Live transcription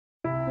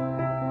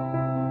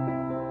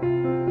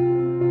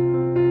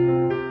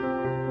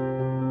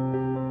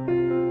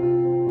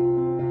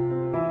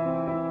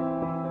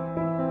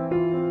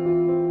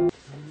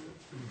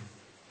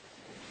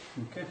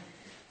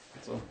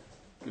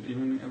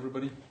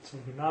So,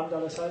 guten Abend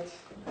allerseits.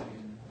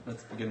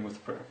 Let's begin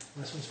with prayer.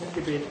 Lass uns mit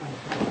Gebet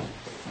anfangen.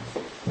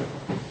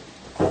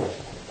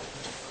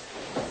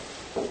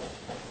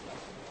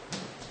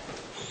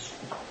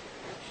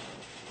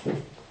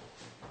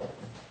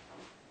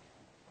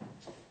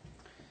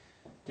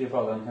 Dear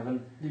Father in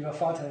heaven, Lieber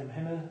Vater im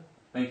Himmel,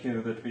 thank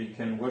you that we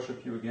can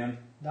worship you again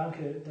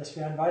danke, dass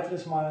wir ein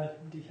weiteres Mal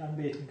dich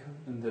anbeten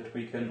können. and that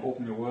we can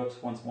open your word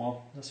once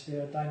more Dass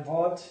wir dein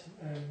Wort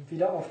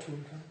wieder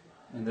auftun können.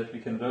 and that we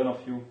can learn of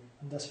you.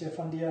 Und dass wir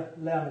von dir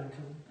lernen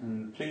können.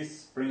 And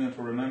please bring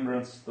into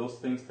remembrance those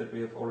things that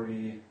we have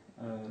already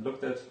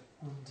looked at.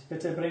 Und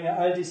bitte bringe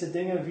all diese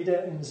Dinge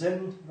wieder in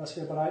Sinn, was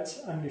wir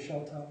bereits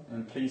angeschaut haben.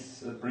 And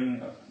please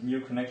bring new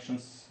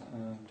connections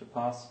to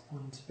pass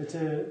Und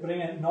bitte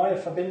bringe neue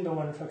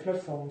Verbindungen,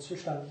 Verknüpfungen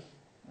zustande.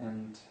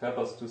 and help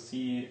us to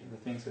see the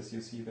things as you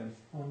see them.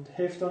 Und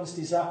hilft uns,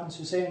 die Sachen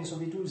zu sehen, so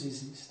wie du sie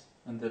siehst.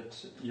 And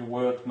that your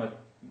word might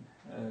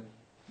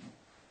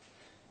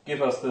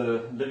give us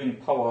the living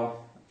power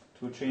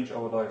to change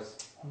our lives.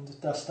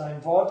 Und dass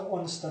dein Wort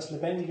uns das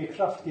lebendige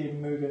Kraft geben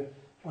möge,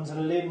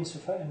 unsere Leben zu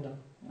verändern.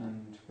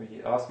 And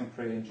we ask and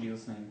pray in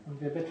Jesus' name. Und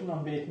wir bitten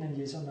und beten in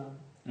Jesu Namen.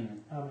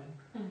 Amen. Amen.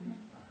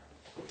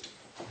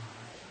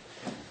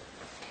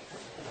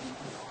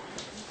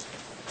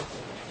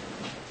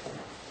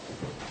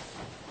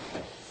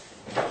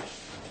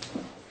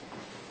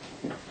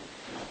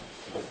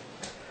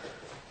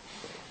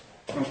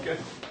 Okay,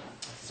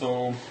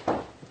 so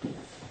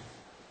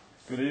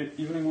good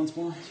evening once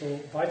more. So,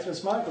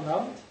 weiteres Mal, guten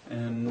Abend.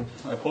 And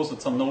I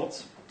posted some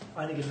notes,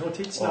 Einige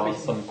Notizen habe or ich,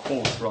 some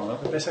quotes rather.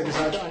 besser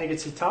gesagt, einige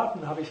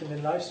Zitaten habe ich in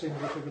den Livestream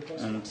dafür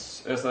gepostet. And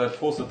as I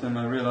posted them,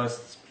 I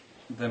realized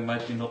they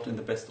might be not in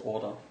the best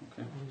order.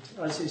 Okay. Und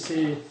als ich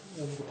sie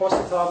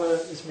gepostet habe,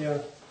 ist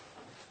mir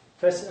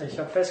ich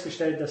habe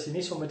festgestellt, dass sie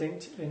nicht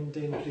unbedingt in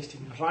den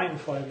richtigen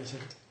Reihenfolge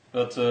sind.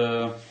 But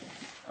I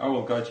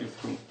will guide you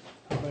through.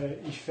 Aber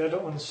ich werde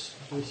uns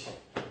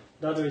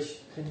dadurch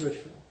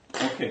hindurchführen.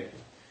 Okay,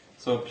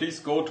 so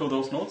please go to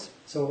those notes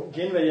So,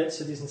 gehen wir jetzt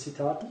zu diesen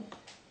Zitaten.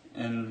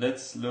 and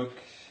let's look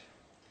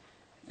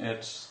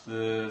at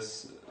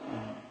this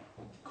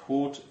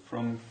quote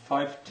from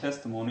 5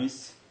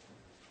 Testimonies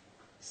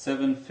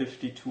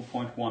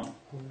 752.1. Und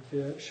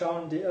wir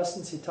schauen die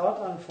ersten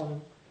Zitate an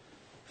vom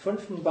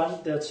 5.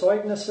 Band der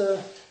Zeugnisse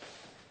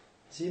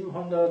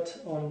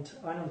 751.1.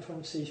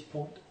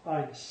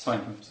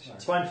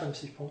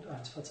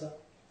 52.1, Verzeihung.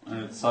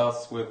 And it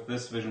starts with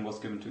this vision was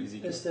given to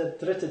Ezekiel. Ist der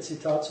dritte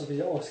Zitat, so wie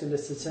sie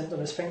ausgelistet sind.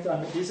 Und es fängt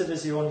an, diese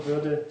Vision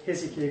würde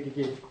Hesekiel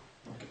gegeben.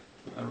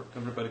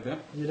 Everybody there?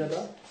 Jeder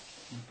da?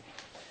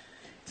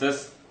 It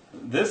says,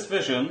 this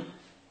vision,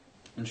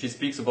 and she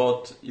speaks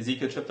about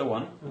Ezekiel chapter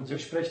 1. Und sie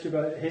spricht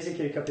über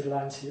Hesekiel Kapitel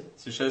 1 hier.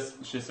 She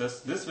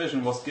says, this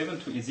vision was given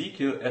to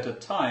Ezekiel at a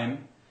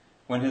time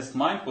when his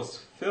mind was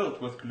filled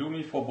with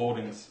gloomy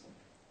forebodings.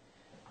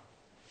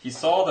 He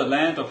saw the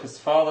land of his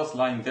fathers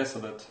lying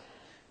desolate.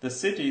 The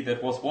city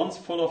that was once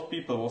full of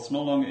people was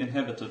no longer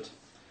inhabited.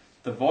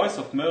 The voice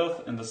of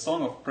mirth and the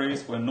song of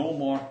praise were no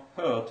more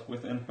heard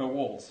within her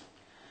walls.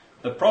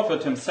 The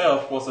prophet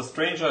himself was a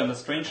stranger in a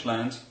strange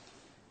land,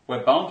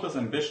 where boundless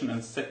ambition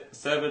and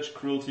savage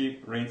cruelty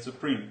reigned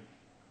supreme.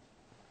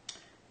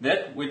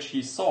 That which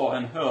he saw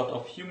and heard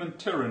of human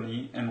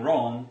tyranny and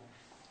wrong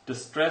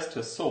distressed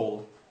his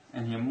soul,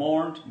 and he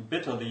mourned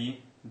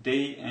bitterly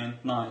day and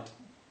night.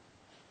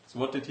 So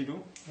what did he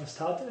do? Was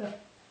tat er?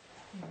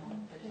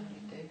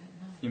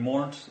 He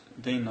mourned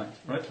day and night,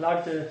 Er right?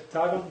 klagte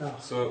Tag und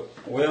Nacht. So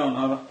where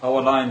on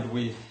our line do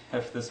we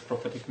have this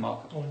prophetic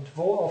marker? Und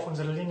wo auf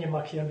unserer Linie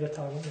markieren wir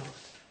Tag und Nacht?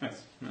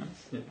 Yes,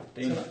 yeah,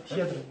 day and So, night.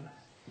 hier Right? drin.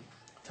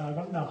 Tag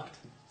und Nacht.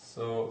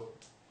 So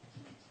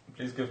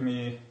please give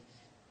me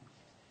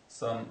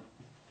some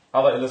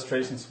other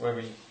illustrations where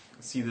we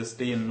see this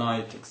day and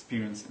night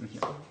experience in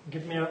here.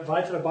 Gib mir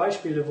weitere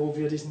Beispiele, wo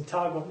wir diesen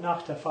Tag und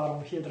Nacht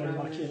Erfahrung hier drin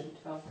markieren.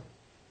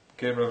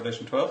 Okay,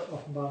 Revelation 12.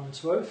 Offenbarung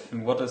 12.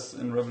 And what is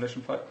in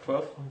Revelation 12?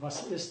 Und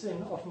was ist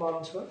in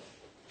Offenbarung 12?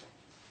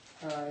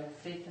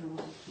 Satan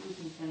was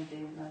accusing them day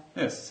and night.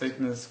 Yes,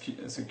 Satan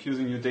is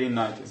accusing you day and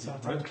night,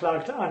 Satan right?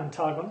 klagte an,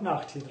 Tag und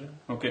Nacht hier drin.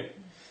 Okay.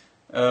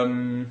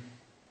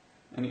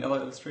 Any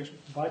other illustration?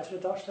 Weitere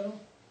Darstellung?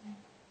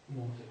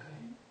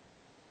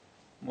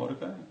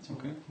 Mordecai? It's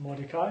okay.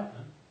 Mordecai.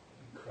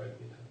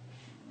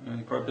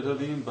 He cried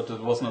bitterly, but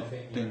it was not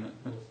day and night.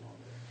 Right?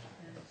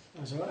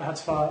 Also er hat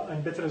zwar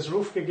ein bitteres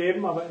Ruf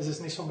gegeben, aber es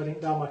ist nicht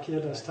unbedingt da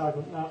markiert als Tag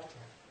und Nacht.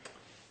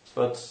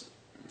 But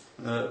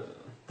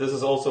this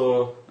is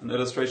also an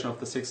illustration of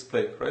the sixth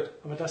plague, right?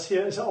 Aber das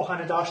hier ist auch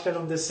eine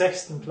Darstellung des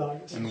 6.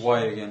 Plages. And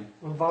why again?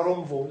 Und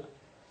warum wohl?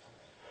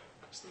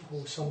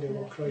 Oh, Sunday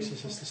War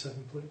Crisis ist the 7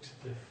 Plagues.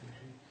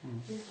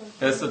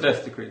 That's the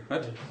death decree,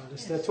 right?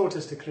 Das ist der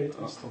Todesdekret.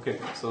 Oh, okay,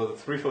 so the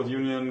threefold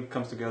union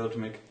comes together to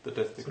make the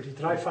death So decree. die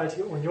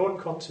dreifaltige Union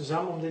kommt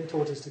zusammen, um den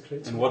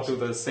Todesdekret zu And what do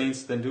machen. the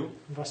saints then do?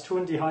 Und was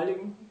tun die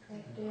Heiligen?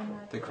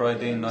 They cry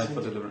day and night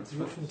for deliverance. Sie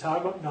Right? rufen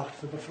Tag und Nacht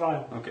für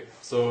Befreiung. Okay,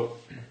 so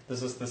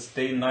this is this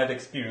day and night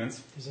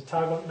experience. Diese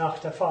Tag und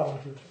Nacht Erfahrung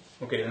hier drin.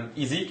 Okay, and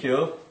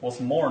Ezekiel was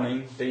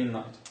mourning day and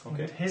night.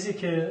 Okay. Und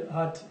Hesekiel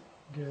hat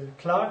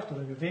geklagt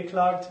oder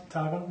gewehklagt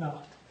Tag und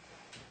Nacht.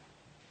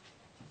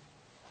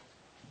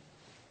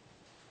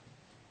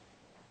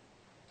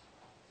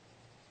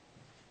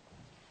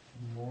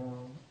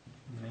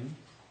 Mourning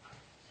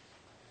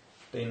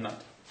day and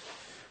night.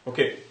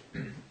 Okay.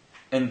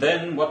 And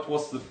then what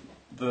was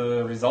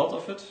the result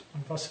of it?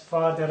 Und was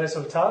war der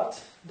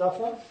Resultat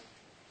davon?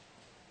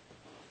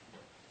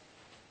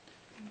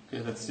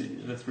 Okay,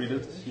 let's read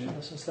it here.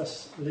 Lass uns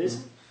das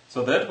lesen.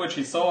 So that which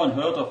he saw and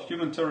heard of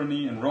human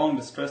tyranny and wrong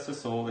distressed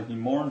his soul, and he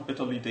mourned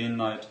bitterly day and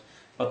night.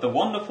 But the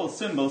wonderful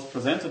symbols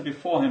presented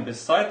before him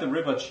beside the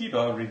river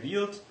Chiba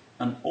revealed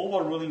an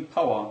overruling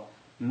power,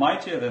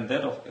 mightier than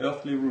that of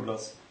earthly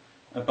rulers.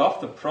 Above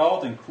the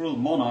proud and cruel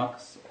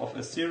monarchs of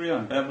Assyria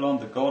and Babylon,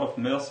 the God of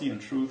mercy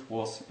and truth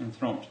was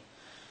enthroned.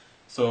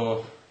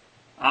 So,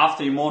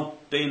 after he mourned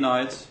day and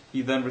night,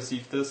 he then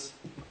received this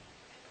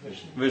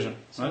vision,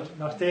 right?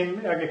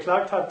 Nachdem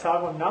geklagt hat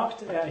Tag und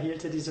Nacht,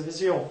 erhielt diese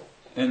Vision.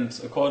 And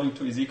according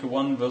to Ezekiel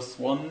 1 verse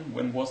 1,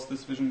 when was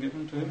this vision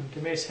given to him?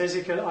 Gemäß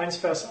Hesekiel 1,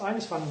 Vers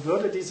 1, wann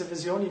würde diese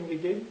Vision ihm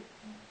gegeben?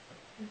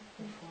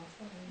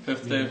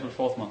 5th day of the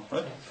 4th month,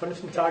 right?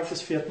 5. Tag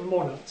des 4.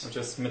 Monats, Which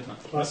is midnight.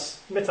 was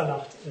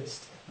Mitternacht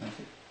ist.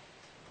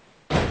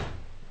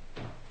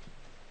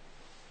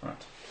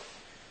 Right.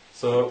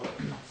 So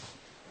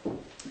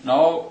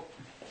now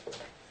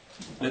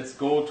let's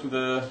go to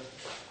the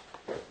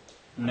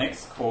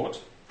next quote.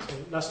 So,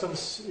 lasst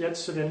uns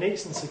jetzt zu dem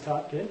nächsten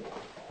Zitat gehen.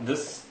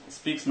 This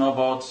speaks now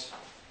about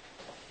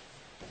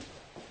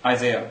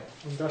Isaiah.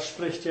 Und das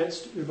spricht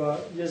jetzt über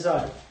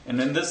Jesaja.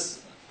 And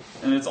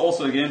it's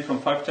also again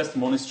from 5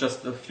 testimonies,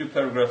 just a few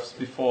paragraphs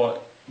before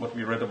what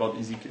we read about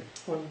Ezekiel.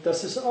 Und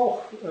das ist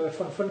auch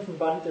vom 5.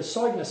 Band des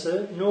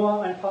Zeugnisse,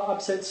 nur ein paar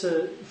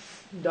Absätze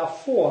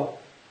davor,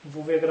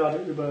 wo wir gerade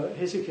über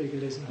Hesekiel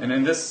gelesen haben. And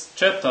in this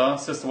chapter,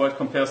 Sister White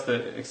compares the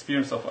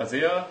experience of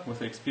Isaiah with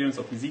the experience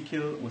of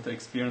Ezekiel with the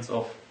experience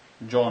of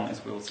John,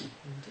 as we will see.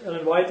 Und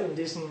Ellen White in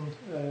diesem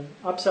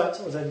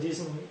Absatz oder in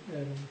diesem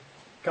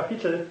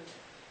Kapitel,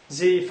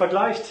 sie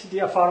vergleicht die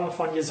Erfahrung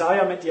von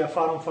Jesaja mit der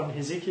Erfahrung von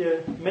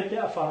Hesekiel mit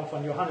der Erfahrung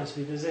von Johannes,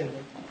 wie wir sehen.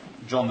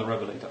 John the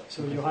Revelator.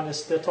 So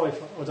Johannes der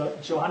Täufer oder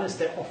Johannes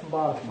der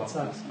Offenbarer.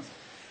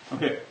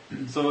 Okay,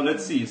 so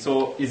let's see.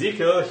 So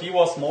Ezekiel, he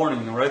was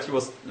mourning, right? He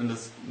was in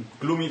this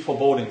gloomy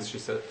forebodings, she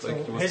said. So,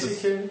 Like, there was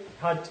this, Hesekiel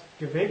hat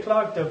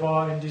gewehklagt, der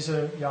war in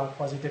diese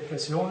quasi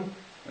Depression,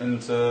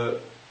 and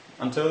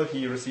until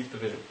he received the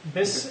vision.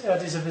 bis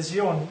diese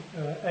Vision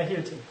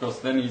erhielt. Because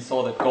then he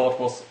saw that God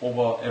was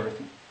over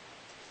everything.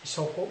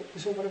 So,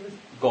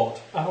 God.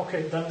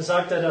 okay, dann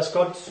sagt dass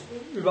Gott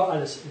über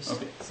alles ist.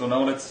 Okay, so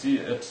now let's see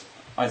at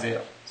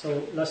Isaiah. So,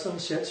 lasst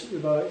uns jetzt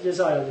über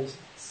Jesaja lesen.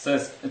 It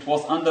says, it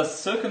was under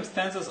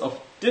circumstances of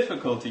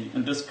difficulty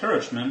and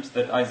discouragement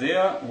that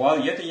Isaiah, while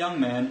yet a young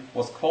man,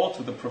 was called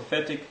to the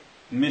prophetic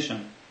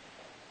mission.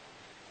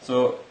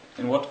 So,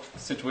 in what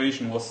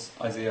situation was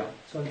Isaiah?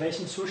 So, in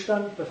welchem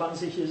Zustand befand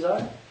sich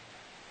Jesaja?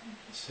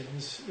 Same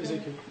as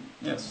Ezekiel.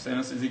 Yes, same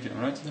as Ezekiel,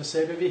 right?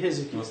 Dasselbe wie He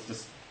Hesekiel. was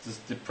this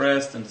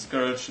depressed and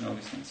discouraged and all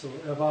these things. So,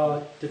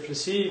 war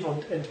depressiv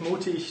und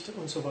entmutigt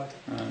und so weiter.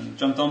 And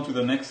jump down to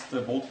the next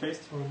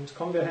bold-faced. Und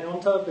kommen wir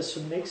hinunter bis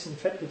zum nächsten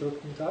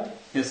fettgedruckten Teil.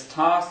 His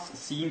task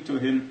seemed to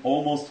him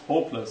almost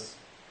hopeless.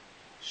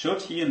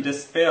 Should he in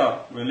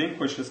despair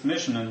relinquish his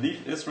mission and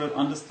leave Israel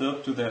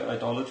undisturbed to their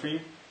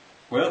idolatry?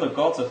 Were the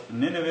gods of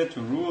Nineveh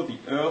to rule the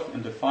earth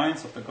in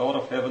defiance of the God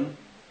of heaven?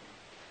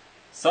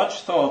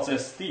 Such thoughts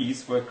as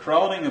these were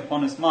crowding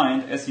upon his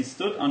mind as he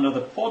stood under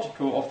the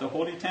portico of the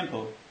holy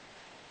temple.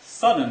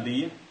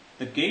 Suddenly,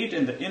 the gate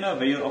in the inner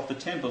veil of the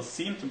temple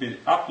seemed to be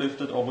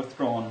uplifted or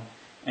withdrawn,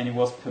 and he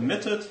was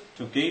permitted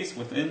to gaze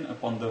within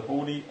upon the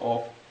Holy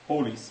of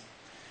Holies,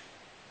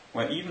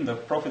 where even the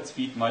prophet's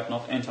feet might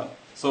not enter.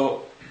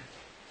 So,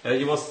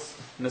 he was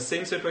in the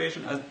same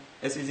situation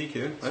as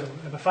Ezekiel, right?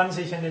 So, befand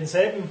sich in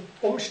denselben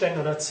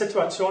Umständen oder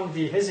Situationen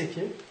wie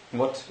Hesekiel.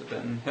 What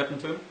then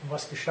happened to him? Und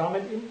was geschah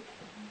mit ihm?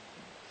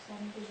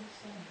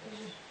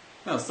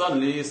 Yeah,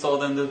 suddenly he saw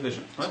then the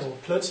vision, right? So,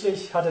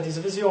 plötzlich hat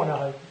diese Vision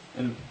erhalten.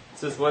 And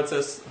Sister White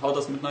says, how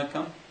does midnight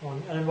come?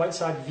 Und Ellen White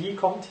sagt, wie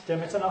kommt der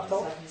Mitternacht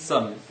auf?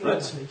 Suddenly, right?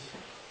 Plötzlich.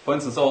 For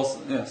instance, also,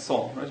 yeah,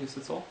 Saul, right? You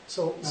said Saul?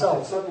 So,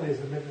 Saul. Suddenly is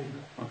the midnight.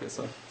 Okay,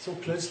 so, So,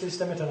 plötzlich ist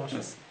der Mitternacht.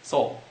 yes,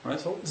 Saul, right?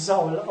 So,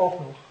 Saul auch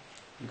noch.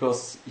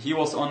 Because he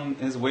was on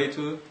his way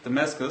to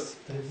Damascus,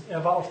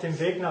 Denn war auf dem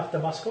Weg nach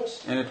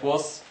Damaskus and it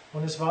was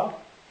und es war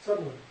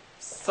Suddenly.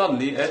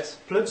 suddenly at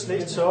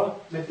plötzlich zur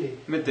Midday.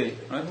 midday,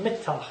 right?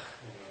 Mittag,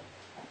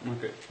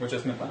 Okay, which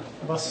is midnight.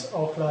 was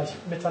auch gleich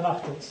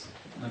Mitternacht ist.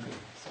 Okay,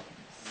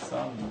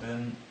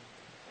 suddenly,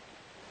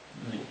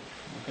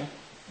 okay.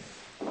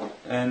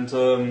 And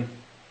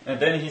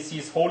then he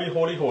sees holy,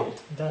 holy, holy,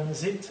 Dann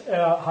sieht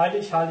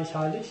heilig, heilig,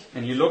 heilig.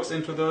 and he looks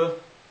into the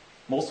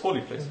most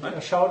holy place, Und right?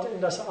 er schaut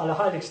in das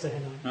Allerheiligste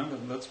hinein. Yeah,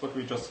 that's what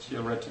we just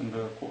here read in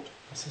the quote.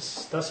 Das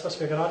ist das, was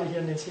wir gerade hier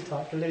in den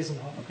Zitat gelesen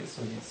haben. Okay,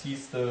 so he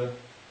sees the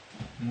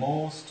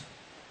most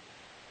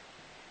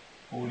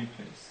holy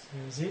place.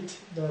 Er sieht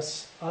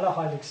das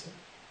Allerheiligste.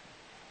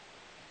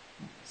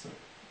 So.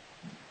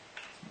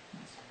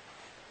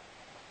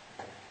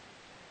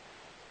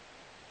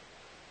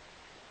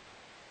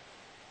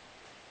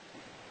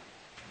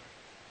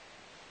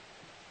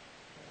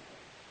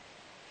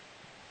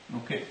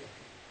 Okay.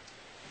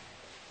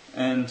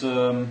 And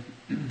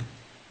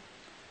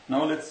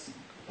now let's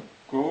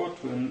go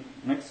to the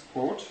next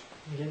quote.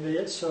 Dann gehen wir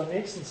jetzt zur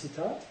nächsten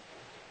Zitat.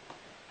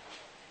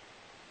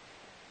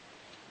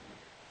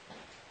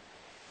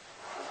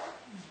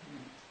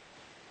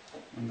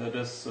 And that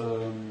is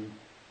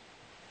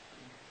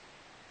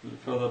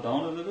further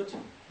down a little bit.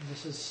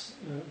 Das ist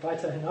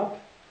weiter hinab.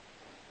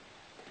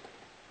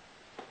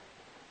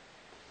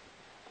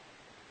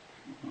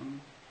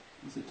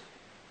 Is it?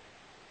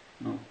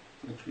 No,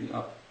 it's actually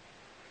up.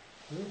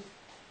 Hm?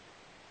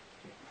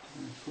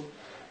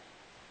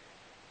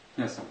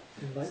 Yes.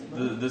 Den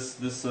weiten.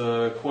 This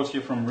quote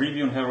here from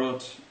Review and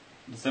Herald,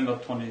 December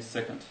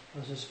 22nd.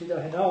 Also es ist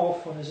wieder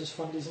hinauf und es ist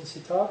von diesem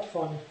Zitat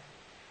von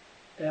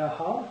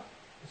R.H.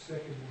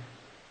 Second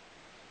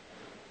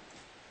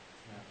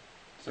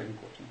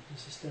quote. Yeah.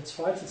 Das ist der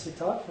zweite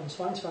Zitat vom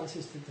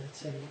 22.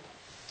 Dezember.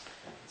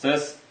 It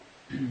says,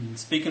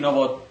 speaking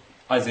about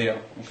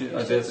Isaiah, okay,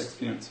 Isaiah's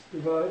experience.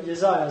 Über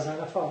Jesaja, seine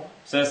Erfahrung.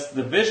 It says,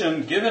 the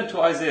vision given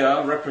to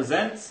Isaiah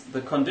represents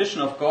the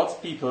condition of God's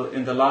people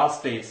in the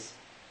last days.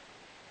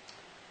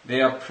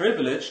 They are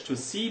privileged to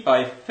see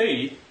by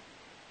faith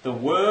the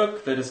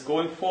work that is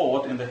going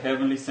forward in the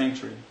heavenly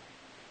sanctuary.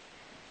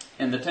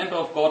 And the temple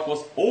of God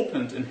was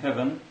opened in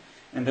heaven,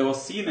 and there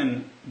was seen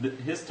in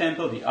his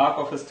temple the ark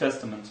of his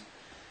testament.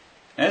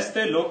 As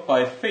they look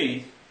by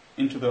faith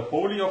into the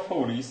Holy of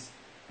Holies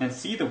and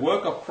see the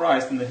work of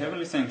Christ in the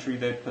heavenly sanctuary,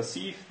 they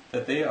perceive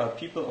that they are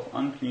people of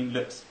unclean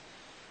lips.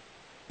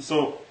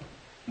 So,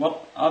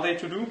 what are they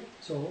to do?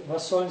 So,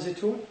 was sollen sie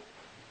tun?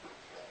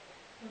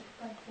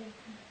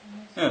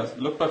 Yes,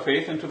 look by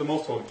faith into the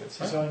most holy place.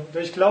 Sie Right? sollen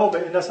durch Glaube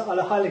in das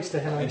Allerheiligste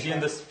And here in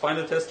hineinschauen. this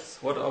final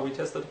test, what are we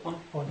tested upon?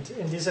 Und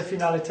in dieser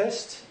finale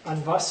Test,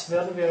 an was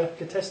werden wir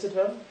getestet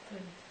werden?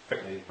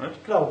 Faith,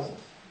 right? Glaube.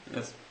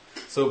 Yes.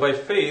 So by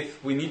faith,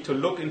 we need to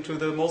look into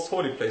the most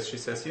holy place, she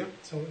says here.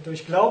 So,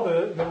 durch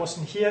Glaube, wir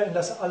müssen hier in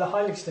das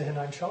Allerheiligste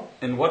hineinschauen.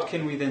 And what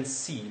can we then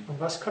see, Und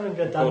was können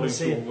wir dann according to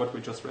sehen, what we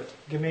just read?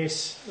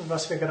 gemäß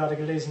was wir gerade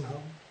gelesen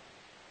haben?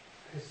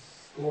 His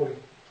glory.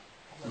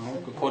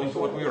 No, according to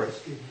what we read.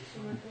 The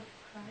work of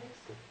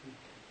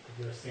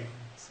Christ.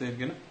 Say it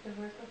again. The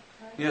work of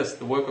Christ. Yes,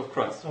 the work of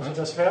Christ. Also Right?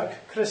 das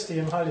Werk Christi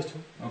im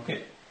Heiligtum.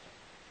 Okay.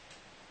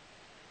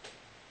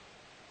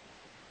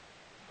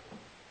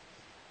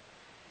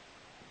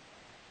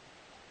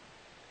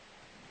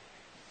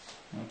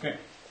 Okay.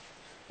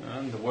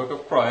 And the work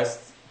of Christ.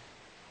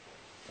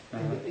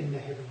 In the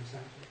heavenly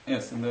sanctuary.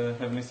 Yes, in the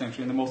heavenly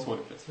sanctuary, in the most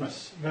holy place. Right?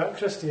 Das Werk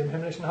Christi im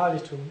himmlischen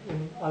Heiligtum,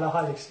 im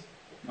Allerheiligsten.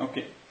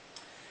 Okay.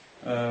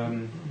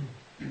 All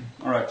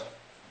right.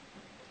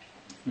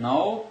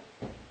 Now,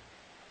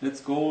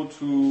 let's go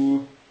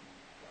to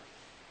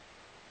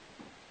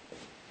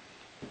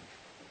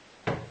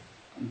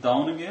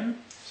down again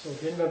So,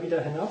 gehen wir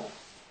wieder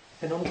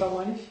hinunter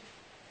meine ich.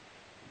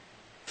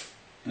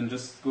 and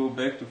just go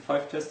back to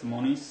 5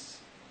 testimonies.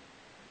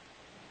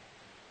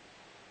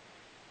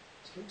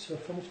 Zurück zur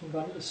 5.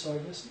 Band des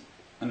Zeugnissen.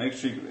 And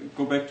actually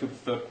go back to the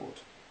third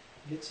quote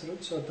Geht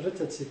zurück zur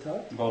 3.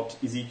 Zitat about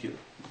Ezekiel.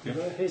 Okay.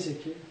 über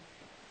Hesekiel.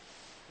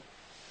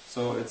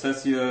 So it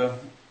says here,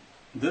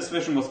 this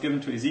vision was given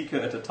to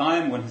Ezekiel at a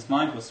time when his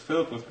mind was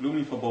filled with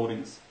gloomy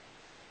forebodings.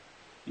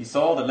 He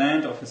saw the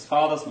land of his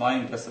fathers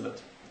lying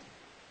desolate.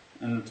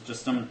 And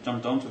just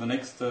jump down to the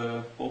next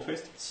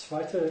boldface.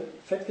 Zweite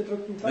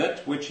fettgedruckten Teil.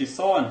 That which he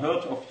saw and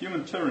heard of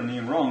human tyranny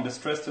and wrong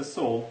distressed his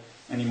soul,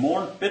 and he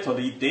mourned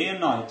bitterly day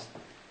and night.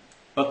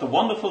 But the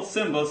wonderful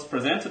symbols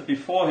presented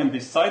before him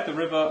beside the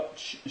river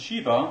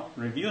Sheba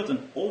revealed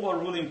an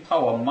overruling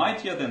power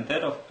mightier than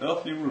that of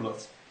earthly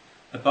rulers.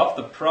 Above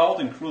the proud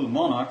and cruel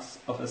monarchs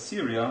of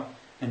Assyria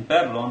and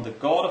Babylon, the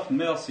God of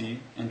mercy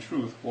and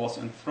truth was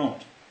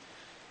enthroned.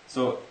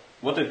 So,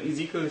 what did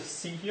Ezekiel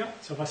see here?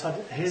 So, was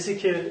hat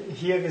Hesekiel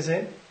hier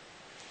gesehen?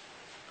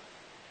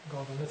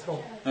 Gott on the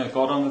throne.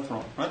 God on the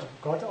throne, right?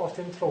 Gott auf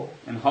dem Thron.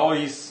 And how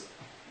he's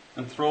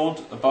enthroned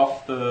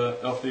above the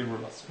earthly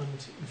rulers.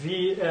 Und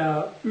wie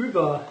er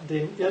über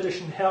den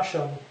irdischen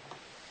Herrschern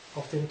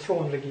auf dem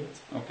Thron regiert.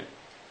 Okay.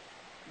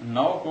 And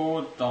now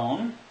go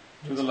down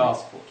to the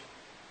last quote.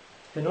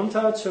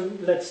 Hinunter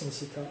zum letzten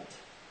Zitat.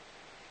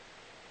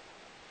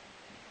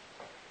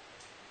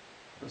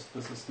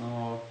 This is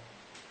now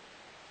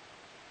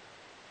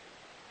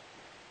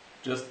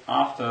just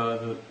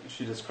after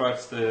she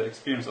describes the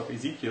experience of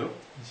Ezekiel.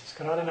 Das ist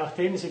gerade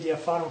nachdem sie die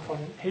Erfahrung von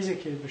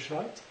Hesekiel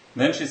beschreibt.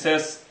 Then she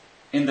says,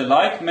 in the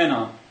like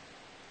manner,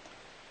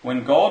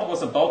 when God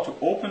was about to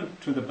open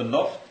to the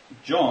beloved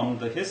John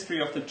the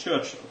history of the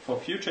church for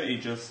future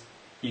ages,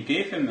 he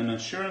gave him an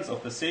assurance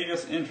of the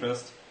Savior's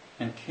interest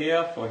and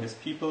care for his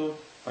people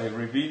by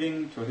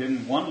revealing to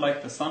him one like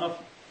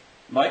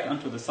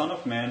unto the Son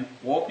of Man,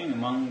 walking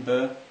among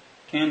the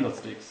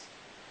candlesticks.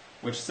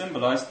 which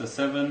symbolized the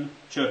 7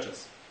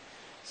 churches.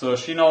 So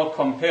she now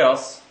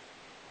compares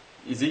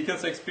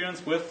Ezekiel's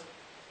experience with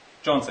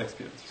John's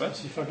experience, right?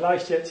 Sie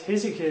vergleicht jetzt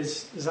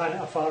Hesekiels seine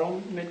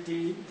Erfahrung mit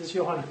die des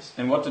Johannes.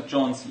 And what did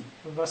John see?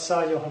 Und was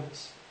sah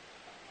Johannes?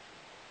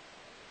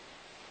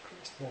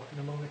 Christ walking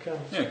among the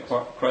candles.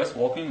 Yeah, Christ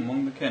walking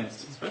among the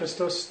candlesticks, right?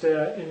 Christus,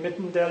 der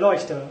inmitten der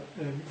Leuchter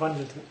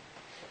wandelte.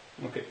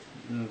 Okay,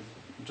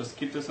 just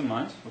keep this in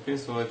mind. Okay,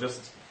 so I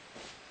just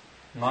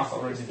mark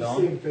already It's the down.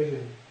 same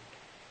vision.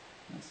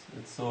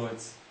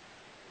 It's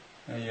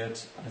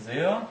yet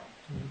Isaiah.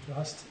 Du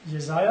hast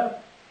Jesaja,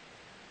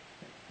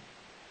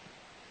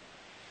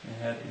 We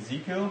had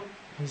Ezekiel,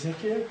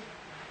 Hesekiel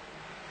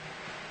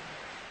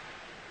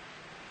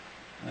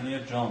and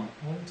here John.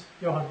 und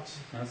Johannes.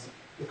 Yes.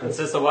 And Because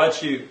Sister White,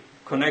 she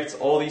connects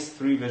all these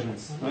 3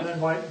 visions. Und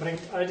Ellen White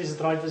bringt all diese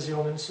 3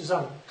 Visionen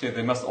zusammen. Okay,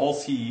 they must all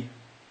see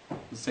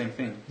the same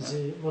thing.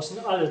 Sie mussten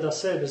alle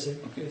dasselbe sehen.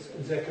 Okay.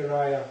 in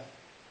Zechariah,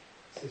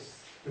 it says,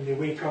 when you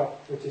wake up,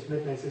 which is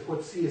midnight, it says,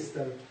 what seest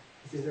thou?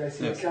 He says, I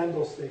see Yes. a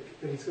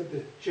candlestick, but he's got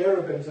the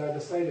cherubims either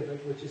side of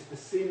it, which is the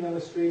same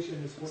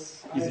illustration as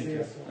what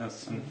Isaiah Ezekiel. saw.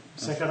 Yes. And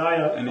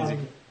Zechariah And um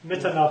Ezekiel.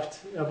 Mitternacht,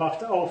 er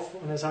wacht auf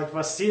und er sagt,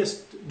 was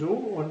siehst du?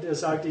 Und er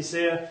sagt, ich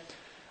sehe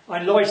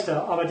ein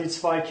Leuchter, aber die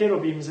 2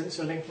 Cherubim sind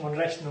zur linken und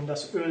rechten und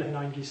das Öl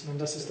hineingießen. Und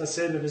das ist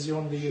dasselbe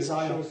Vision wie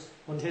Jesaja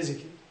und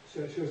Hesekiel. So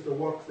it shows the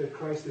work that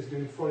Christ is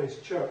doing for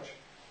his church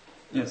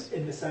yes.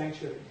 in the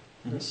sanctuary.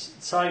 Das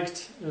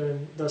zeigt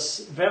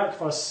das Werk,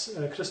 was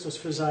Christus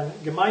für seine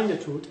Gemeinde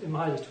tut im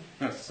Heiligtum.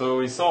 Yes.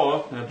 So we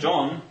saw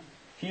John.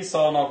 He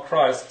saw now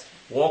Christ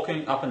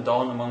walking up and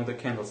down among the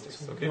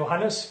candlesticks. Okay.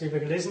 Johannes, wie wir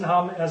gelesen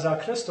haben, er sah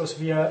Christus,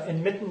 wie er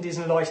inmitten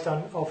diesen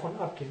Leuchtern auf und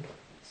ab ging.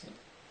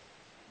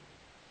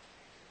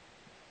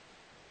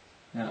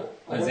 Yeah.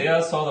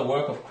 Isaiah saw the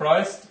work of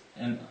Christ,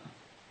 and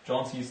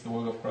John sees the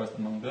work of Christ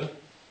among the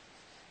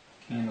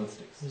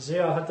candlesticks.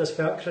 Jesaja hat das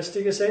Werk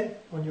Christi gesehen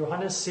und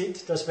Johannes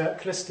sieht das Werk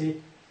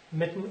Christi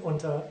mitten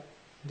unter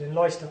den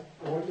Leuchtern.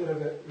 I wonder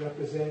if it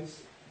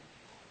represents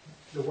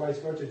the wise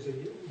virgins.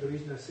 And the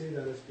reason I say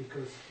that is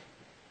because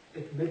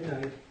at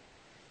midnight,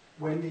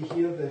 when they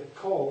hear the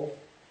call,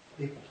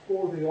 they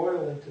pour the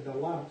oil into the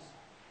lamps,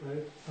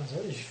 right?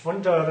 Also ich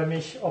wundere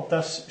mich, ob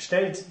das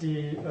stellt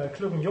die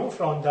klugen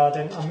Jungfrauen dar,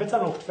 denn am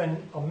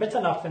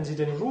Mitternacht, wenn sie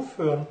den Ruf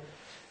hören,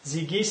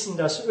 sie gießen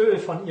das Öl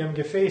von ihrem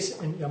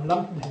Gefäß in ihrem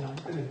Lampen hinein.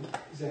 And in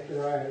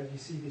Zechariah, you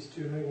see these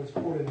 2 men ones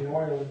pouring the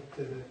oil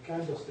into the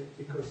candlestick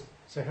because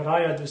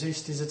Zechariah, du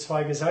siehst diese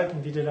 2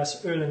 Gesalbten, wie die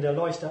das Öl in der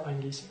Leuchter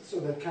eingießen. so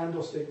the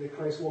candlestick that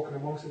Christ walking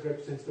amongst it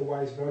represents the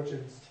wise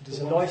virgins.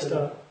 Diese the ones that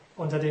Leuchter, are-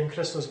 unter dem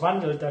Christus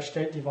wandelt, da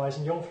stellt die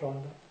weisen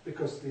Jungfrauen dar.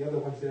 because the other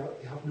ones they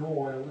have no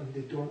oil and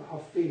they don't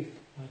have faith,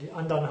 Weil die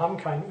anderen haben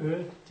kein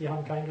Öl, die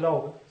haben kein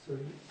Glaube. so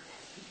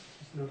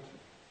it's not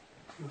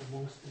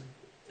amongst them.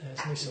 Er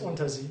ist nicht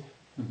unter sie.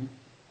 Mm-hmm.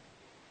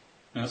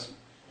 Yes.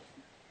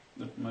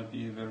 That might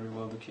be very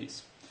well the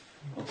case.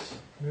 Das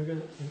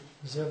möge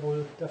sehr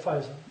wohl der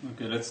Fall sein.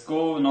 Okay, let's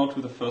go now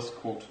to the first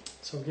quote.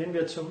 So gehen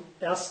wir zum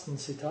ersten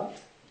Zitat.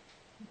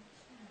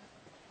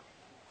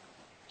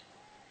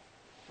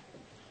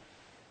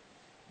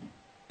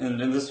 And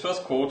in this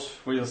first quote,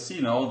 we'll see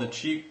now that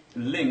she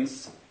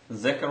links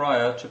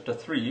Zechariah chapter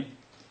 3.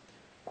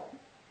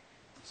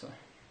 Sorry,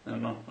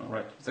 no,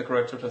 right.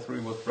 Zechariah chapter 3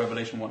 with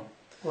Revelation 1.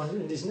 Und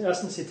in diesem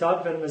ersten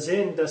Zitat werden wir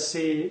sehen, dass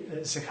sie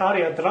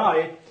Zechariah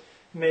 3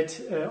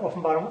 mit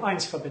Offenbarung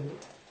 1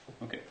 verbindet.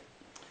 Okay.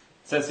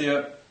 It says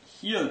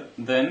here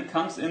then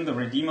comes in the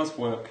Redeemer's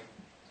work.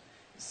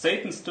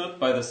 Satan stood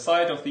by the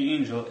side of the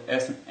angel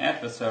as an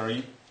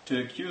adversary to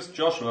accuse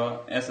Joshua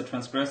as a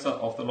transgressor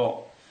of the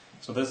law.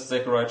 So this is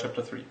Zechariah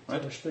chapter 3,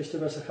 right? Er spricht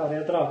über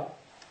Zechariah 3.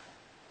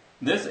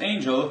 This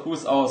angel, who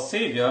is our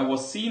Savior,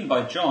 was seen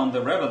by John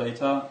the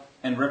Revelator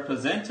and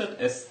represented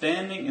as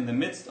standing in the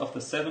midst of the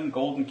 7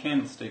 golden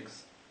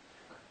candlesticks,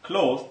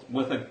 clothed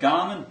with a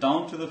garment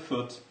down to the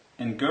foot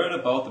and girded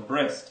about the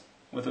breast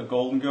with a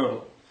golden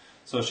girdle.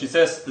 So she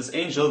says, this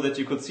angel that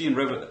you could see in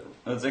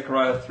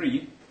Zechariah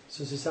 3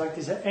 So sie sagt,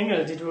 dieser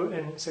Engel, die du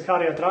in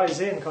Zechariah 3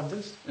 sehen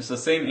konntest, is the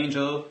same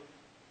angel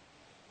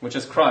which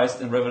is Christ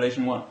in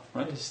Revelation 1,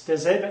 right? ist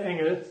derselbe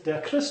Engel,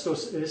 der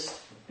Christus ist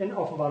in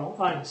Offenbarung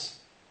 1.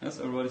 Yes,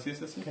 everybody sees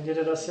this here? Könnt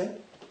ihr das sehen?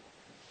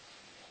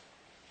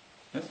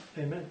 Yes?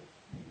 Amen.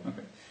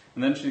 Okay.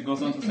 And then she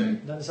goes on to say,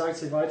 Dann sagt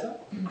sie weiter,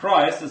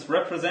 Christ is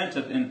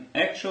represented in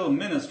actual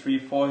ministry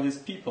for his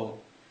people,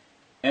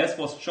 as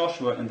was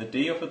Joshua in the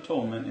Day of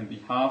Atonement in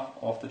behalf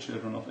of the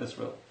children of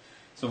Israel.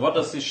 So what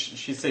does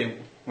she say?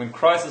 When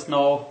Christ is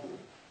now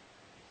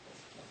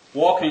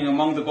walking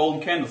among the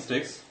golden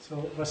candlesticks,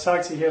 so, was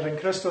sagt sie hier, wenn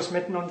Christus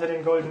mitten unter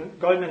den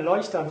goldenen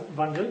Leuchtern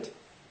wandelt,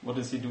 what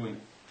is he doing?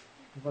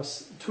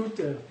 was tut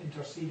er?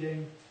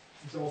 Interceding,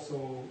 he's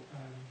also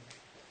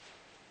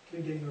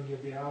pleading on your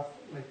behalf,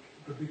 like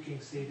rebuking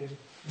Satan.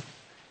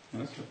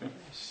 Yes, okay.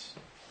 He's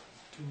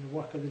doing the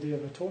work of the Day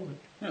of Atonement.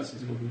 Yes,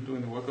 he's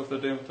doing the work of the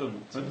Day of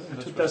Atonement. So, Right? er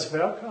That's tut right. das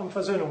Werk am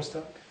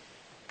Versöhnungstag.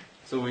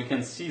 So we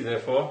can see,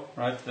 therefore,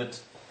 right,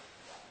 that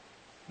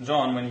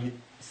John, when he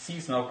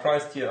sees now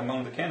Christ here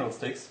among the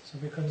candlesticks,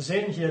 So, wir können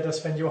sehen hier,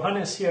 dass wenn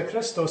Johannes hier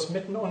Christus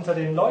mitten unter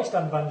den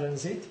Leuchtern wandeln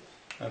sieht,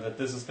 that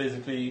this is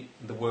basically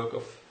the work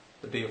of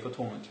the Day of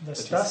Atonement.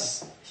 dass that he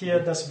das hier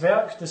das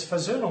Werk des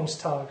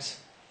Versöhnungstags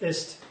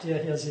ist, die er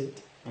hier sieht.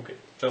 sees. Okay,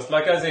 just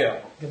like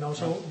Isaiah,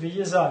 Genauso wie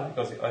Jesaja.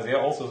 because Isaiah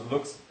also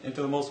looks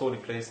into the most holy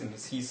place and he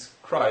sees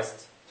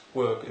Christ's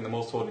work in the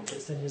most holy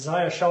place. Denn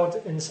Jesaja schaut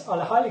ins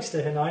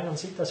Allerheiligste hinein und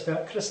sieht das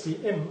Werk Christi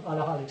im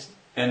Allerheiligsten.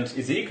 And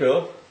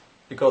Ezekiel,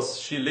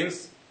 because she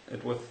links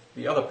it with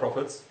the other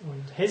prophets,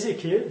 Und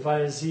Hesekiel,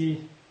 weil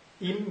sie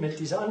ihn mit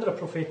dieser anderen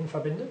Propheten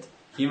verbindet,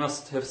 he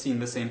must have seen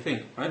the same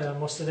thing, right? er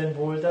musste denn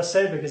wohl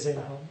dasselbe gesehen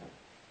haben.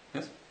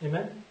 Yes?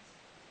 Amen.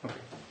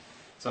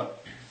 So,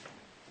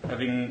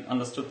 having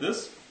understood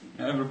this,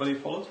 everybody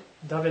followed?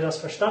 Da wir das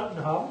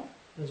verstanden haben,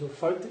 also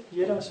folgt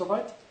jeder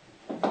soweit?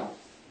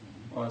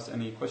 Or is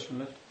any question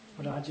left?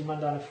 Oder hat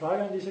jemand da eine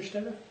Frage an dieser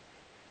Stelle?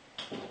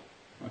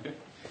 Okay.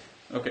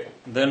 Okay,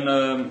 then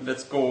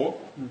let's go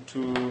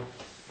to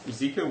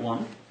Ezekiel 1.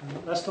 Dann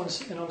lasst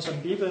uns in unseren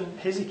Bibeln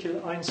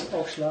Hesekiel 1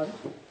 aufschlagen.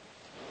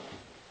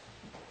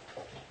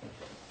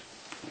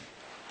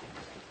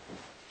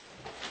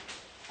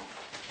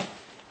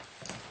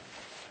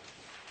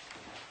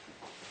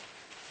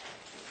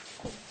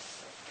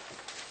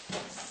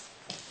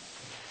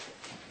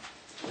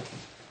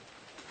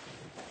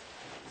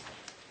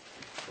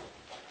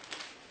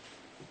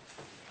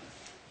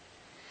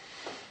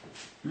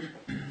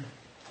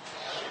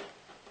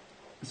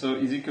 So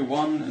Ezekiel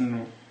 1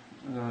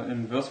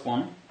 in verse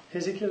 1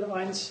 Hesekiel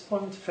 1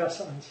 und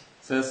Vers 1.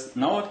 says,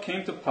 Now it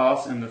came to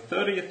pass in the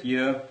 30th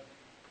year,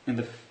 in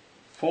the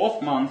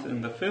 4th month,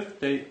 in the 5th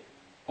day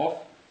of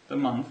the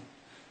month,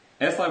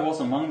 as I was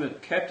among the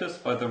captives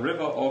by the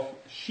river of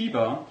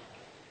Sheba,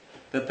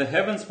 that the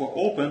heavens were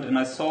opened and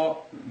I saw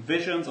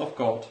visions of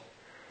God.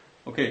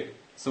 Okay,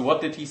 so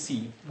what did he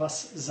see?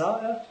 Was sah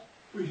er?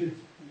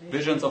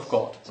 Visions of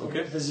God. So,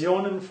 Okay?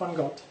 Visionen von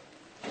Gott.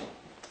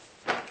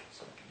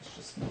 So it's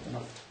just not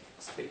enough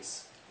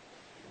space.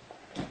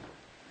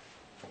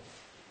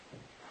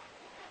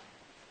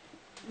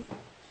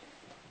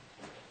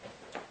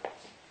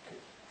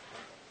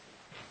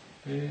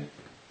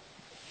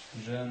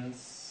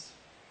 Visions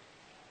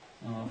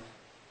of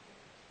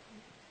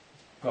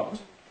God.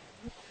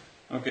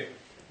 Okay.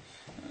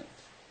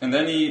 And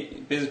then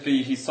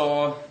he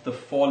saw the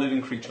 4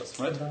 living creatures,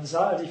 right? Und dann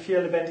sah er die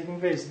 4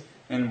 lebendigen Wesen.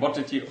 And what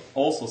did he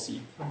also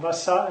see? Und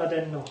was sah er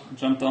denn noch?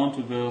 Jump down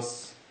to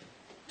verse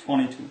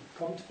 22.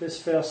 Kommt bis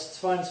Vers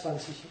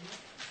 22 hin.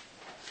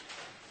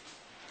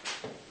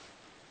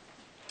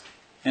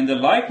 And the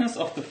likeness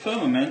of the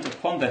firmament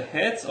upon the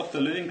heads of the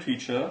living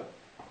creature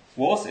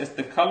was as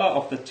the color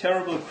of the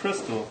terrible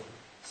crystal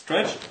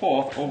stretched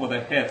forth over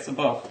their heads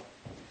above.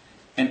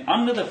 And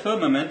under the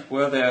firmament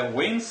were their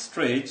wings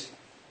straight,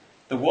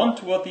 the one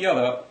toward the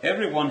other.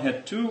 Every one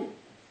had 2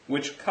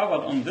 which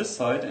covered on this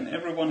side, and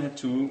every one had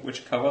 2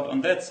 which covered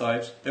on that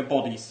side, their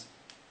bodies.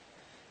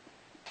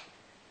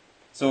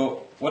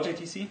 So, what did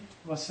he see?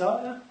 Was sah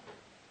er?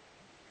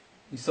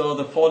 He saw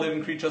the 4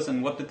 living creatures,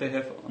 and what did they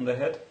have on their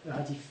head?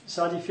 Er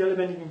sah die 4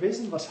 lebendigen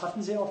Wesen. Was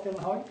hatten sie auf dem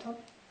Haupt?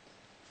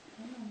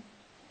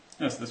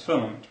 Yes, this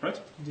firmament, right?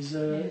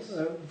 Diese Yes.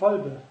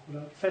 Wolbe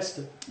oder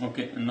Feste.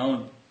 Okay, and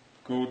now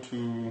go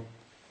to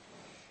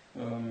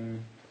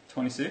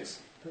 26.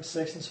 Vers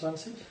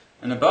 26.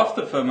 And above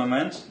the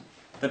firmament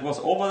that was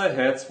over their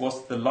heads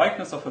was the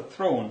likeness of a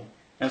throne,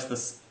 as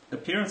the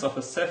appearance of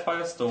a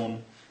sapphire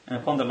stone. And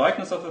upon the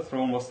likeness of the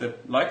throne was the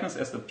likeness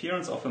as the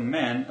appearance of a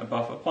man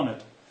above upon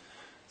it.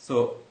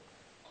 So,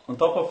 on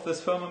top of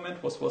this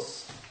firmament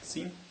was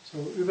seen So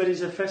über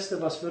diese Feste,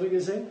 was wurde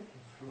gesehen?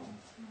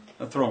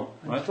 a throne,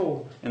 Ein right?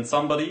 Thron. And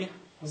somebody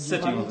Und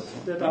sitting on jemand,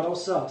 it. der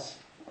daraus saß.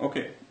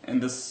 Okay, and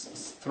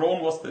this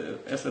throne was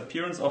as the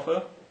appearance of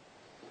a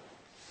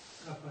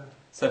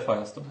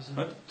sapphire stone, Dieser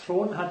right?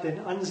 Thron hat den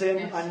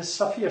Ansehen eines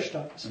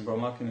Saphirsteins. And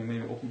Brahma, can you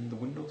maybe open the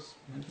windows?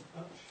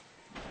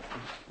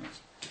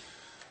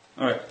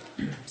 Alright,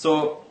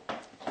 so,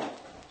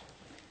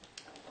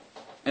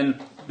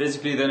 and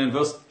basically then in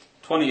verse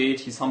 28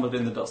 he's humbled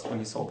in the dust when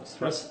he saw this,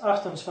 right? Vers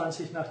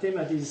 28, nachdem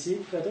er dies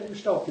sieht, wird er im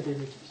Staub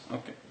gedemütigt.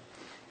 Okay,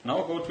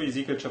 now go to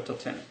Ezekiel chapter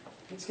 10.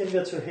 Jetzt gehen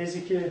wir zu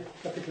Hesekiel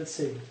Kapitel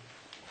 10.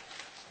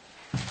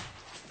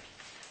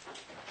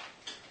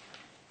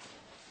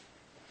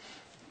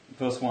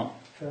 Verse 1.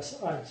 Vers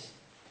 1.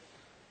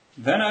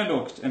 Then I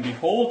looked, and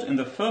behold, in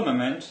the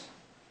firmament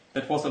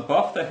that was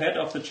above the head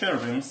of the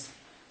cherubims,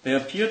 there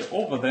appeared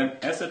over them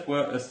as it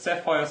were a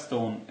sapphire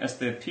stone, as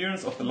the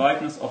appearance of the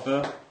likeness of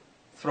a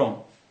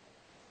throne.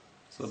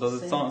 So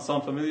does it sound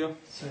familiar?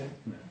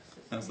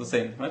 It's the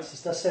same, right? Das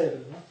ist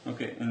dasselbe. Ne?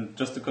 Okay, and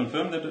just to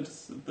confirm that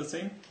it's the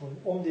same,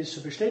 Und dies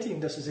zu bestätigen,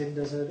 dass es eben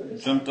dasselbe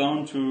ist, jump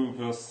down to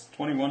verse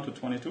 21 to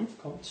 22.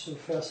 kommt zu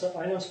Verse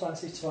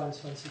 21,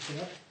 22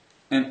 hinab.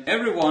 And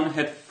everyone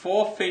had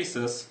 4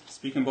 faces,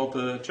 speaking about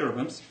the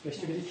cherubims,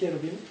 Spricht über die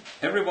Cherubim.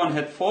 everyone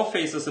had 4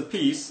 faces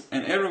apiece,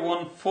 and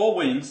everyone 4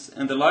 wings,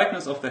 and the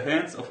likeness of the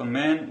hands of a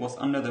man was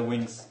under their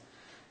wings.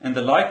 And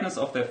the likeness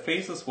of their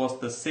faces was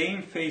the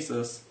same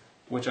faces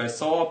which I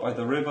saw by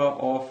the river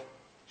of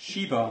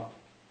Sheba.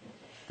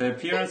 Their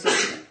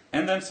appearances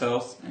and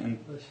themselves, and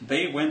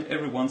they went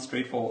everyone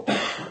straight forward.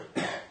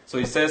 So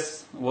he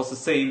says it was the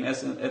same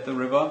as at the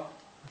river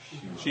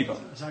Sheba,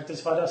 Er sagt,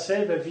 es war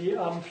dasselbe wie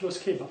am Fluss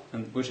Keba.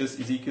 and which is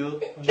Ezekiel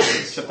Und das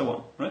ist, chapter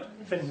 1, right?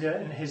 finden wir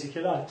in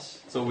Hesekiel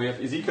 1. So we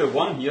have Ezekiel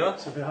 1 here,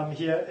 So, wir haben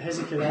hier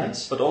Hesekiel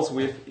 1, but also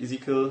we have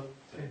Ezekiel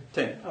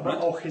 10, aber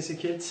right? auch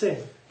Hesekiel 10.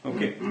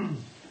 Okay.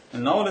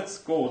 And now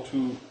let's go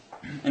to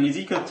in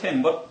Ezekiel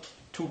 10. What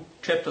two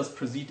chapters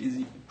precede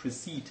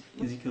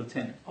Ezekiel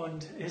 10?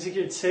 Und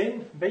Hesekiel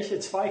 10, welche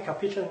zwei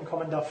Kapitel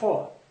kommen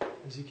davor?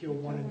 Hesekiel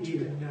 1 und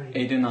 2.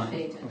 8 and 9.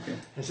 Okay.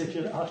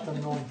 Hesekiel 8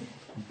 und 9.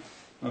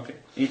 Okay.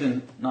 8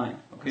 and 9.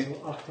 Okay.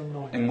 Also 8 und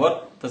 9. And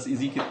what does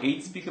Ezekiel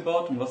 8 speak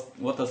about, and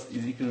what does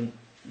Ezekiel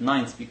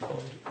 9 speak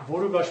about?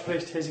 Worüber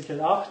spricht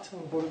Hesekiel 8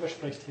 und worüber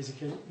spricht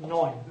Hesekiel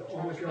 9? The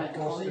Omega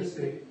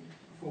apostasy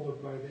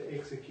followed by the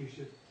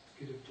execution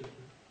judgment.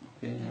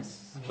 Okay, yes.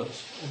 But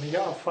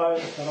Omega-Abfall,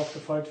 darauf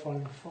gefolgt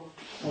von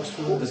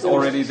Ausführung that's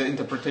already the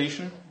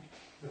interpretation.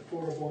 The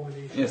four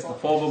abominations. Yes, the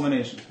four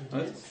abominations.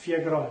 Right? 4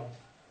 Gräuel.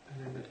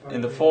 And then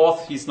In the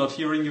fourth, he's not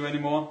hearing you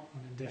anymore,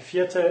 Und der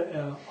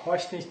 4.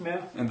 horcht nicht mehr.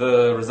 and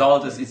the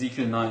result is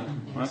Ezekiel 9.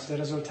 Right? Das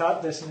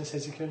Resultat dessen ist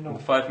Hesekiel And 9.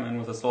 the 5 men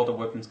with the slaughter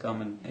weapons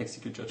come and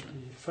execute judgment.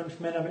 Die 5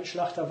 Männer mit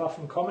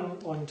Schlachterwaffen kommen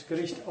und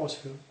Gericht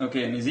ausführen.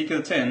 Okay, in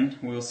Ezekiel 10,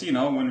 we'll see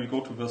now when we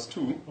go to verse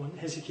 2.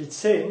 Und Hesekiel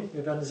 10,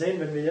 wir werden sehen,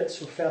 wenn wir jetzt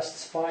zu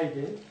Vers 2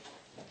 gehen,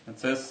 It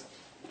says,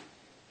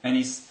 And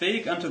he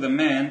spake unto the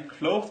man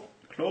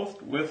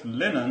clothed with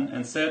linen,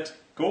 and said,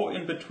 Go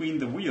in between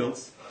the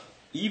wheels,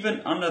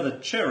 even under the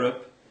cherub,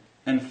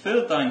 and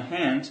fill thine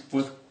hand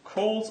with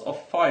coals of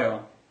fire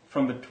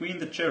from between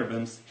the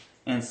cherubims,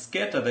 and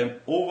scatter them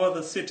over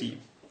the city.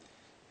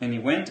 And he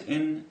went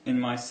in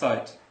my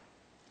sight.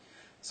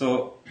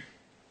 So,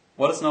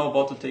 what is now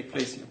about to take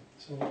place here?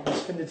 so,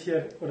 was findet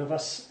hier, oder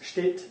was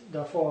steht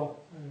davor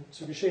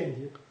zu geschehen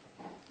hier?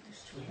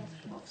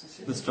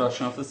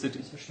 Destruction of the city.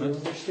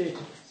 Zerstörung der Städte.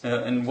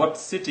 And what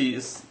city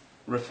is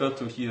referred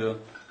to here?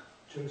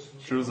 Jerusalem.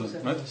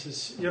 Jerusalem, right? Das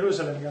ist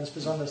Jerusalem ganz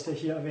besonders, der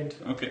hier erwähnt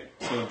wird. Okay,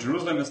 so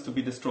Jerusalem is to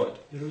be destroyed.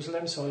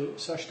 Jerusalem soll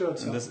zerstört And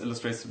sein. this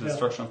illustrates the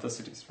destruction of the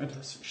cities, right?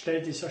 Das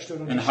stellt die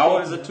Zerstörung And der how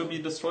Städte is it to dar. be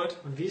destroyed?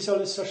 Und wie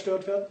soll es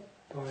zerstört werden?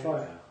 By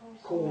Fire.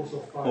 coals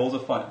of fire. Coals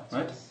of fire,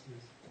 right?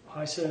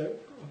 Heiße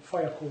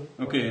Feuerkohle.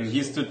 Okay, and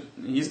he's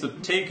to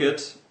take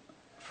it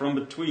from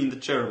between the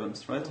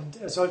cherubims, right?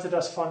 Und er sollte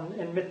das von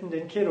inmitten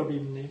den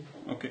Cherubim nehmen.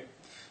 Okay.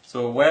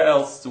 So where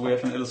else do we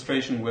have an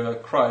illustration where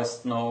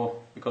Christ now,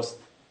 because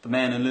the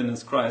man in linen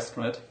is Christ,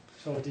 right?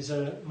 So,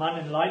 dieser Mann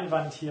in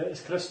Leinwand hier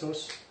ist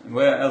Christus. And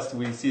where else do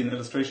we see an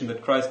illustration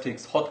that Christ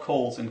takes hot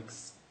coals and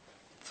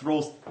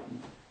throws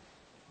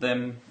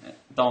them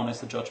down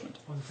as a judgment?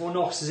 Und wo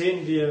noch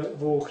sehen wir,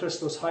 wo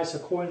Christus heiße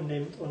Kohlen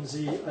nimmt und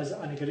sie als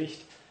ein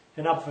Gericht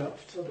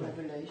hinabwirft?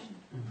 Revelation.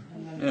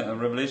 Yeah,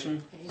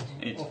 Revelation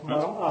 8. Right?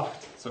 Offenbarung 8.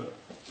 So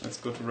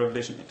let's go to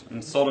Revelation 8.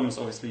 And Sodom is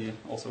obviously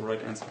also the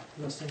right answer.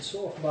 Lasst uns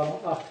zu Offenbarung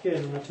 8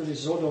 gehen. Und natürlich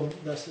Sodom,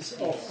 das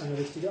ist auch eine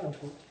richtige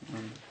Antwort.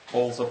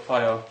 Balls of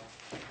fire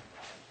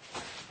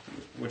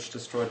which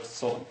destroyed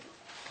Sodom.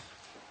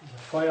 Diese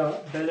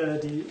Feuerbälle,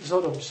 die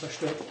Sodom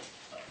zerstört.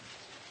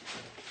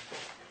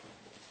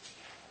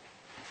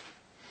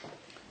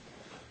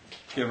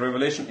 Okay,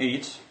 Revelation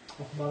 8.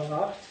 Offenbarung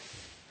 8.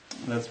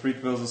 Let's read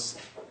verses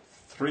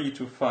 3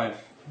 to 5.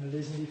 Wir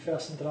lesen die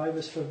Versen 3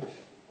 bis 5.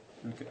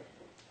 Okay.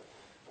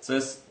 It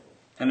says,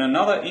 And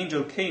another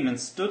angel came and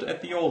stood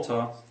at the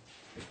altar,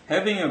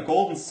 having a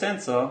golden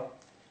censer,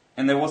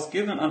 and there was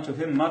given unto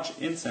him much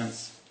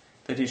incense,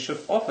 that he should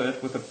offer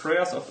it with the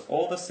prayers of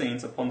all the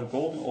saints upon the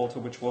golden altar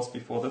which was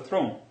before the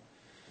throne.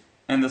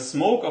 And the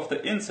smoke of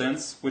the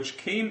incense, which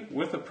came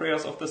with the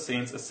prayers of the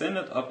saints,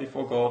 ascended up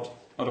before God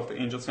out of the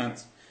angel's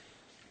hands.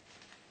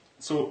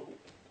 So,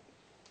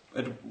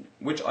 at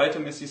which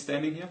item is he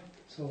standing here?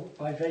 So,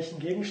 bei welchem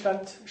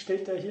Gegenstand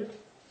steht er hier?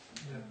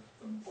 Yeah.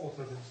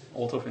 Altar of incense.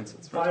 Altar of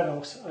incense, right?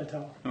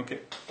 Weihrauchsaltar. Okay.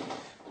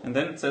 And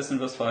then it says in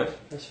verse 5,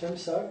 Vers 5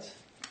 sagt,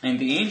 And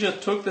the angel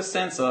took the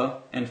censer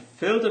and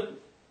filled it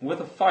with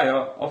the fire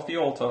of the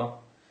altar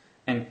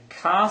and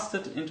cast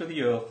it into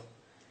the earth.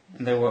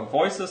 And there were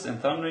voices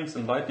and thunderings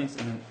and lightnings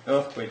and an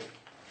earthquake.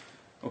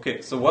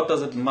 Okay, so what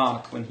does it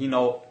mark when he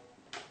now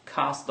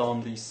cast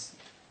down these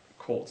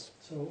coals?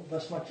 so,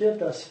 was markiert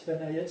das, wenn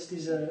er jetzt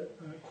diese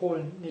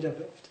Kohlen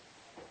niederwirft?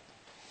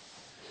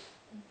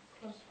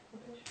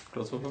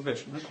 Close for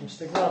probation, right? Schluss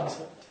der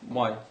Gnadenzeit.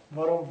 Why?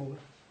 Warum wohl?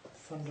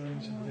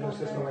 Thunderings and No,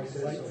 that's what I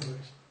said, so.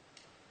 lightnings.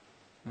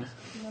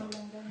 No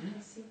longer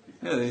intercede.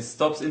 Yeah, he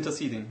stops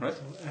interceding, right?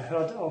 So, er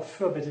hört auf,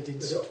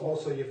 Fürbittedienst. But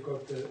also you've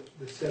got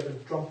the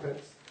seven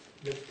trumpets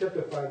that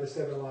typify the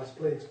seven last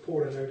plagues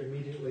pouring out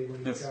immediately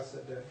when you Yes. cast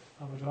it down.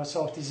 Aber du hast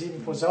auch die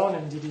 7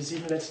 Posaunen, die die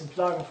 7 letzten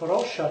Plagen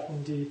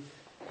vorausschatten, die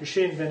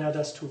geschehen, wenn er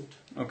das tut.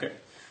 Okay.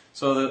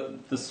 So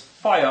this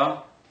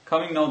fire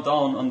coming now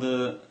down on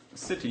the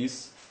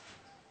cities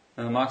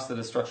marks the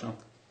destruction of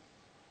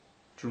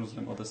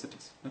Jerusalem or the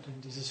cities. Right?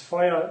 Denn dieses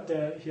Feuer,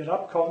 der hier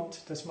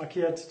abkommt, das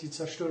markiert die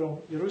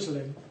Zerstörung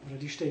Jerusalem oder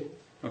die Städte.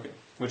 Okay,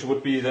 which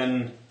would be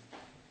then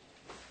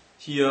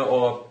here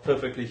or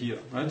perfectly here,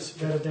 right? Das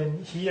wäre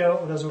denn hier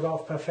oder sogar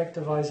auf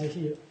perfekte Weise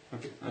hier.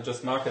 Okay, I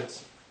just mark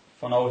it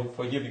for now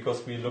for here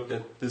because we looked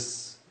at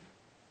this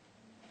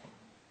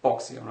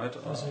box here, right?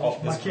 Also Of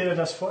ich this markiere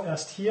das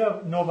vorerst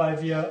hier, nur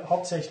weil wir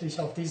hauptsächlich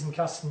auf diesen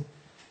Kasten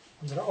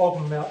unsere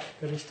Augen mehr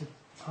gerichtet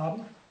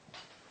haben.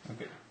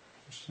 Okay,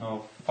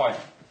 now fire.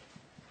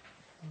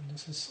 Und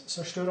das ist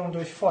Zerstörung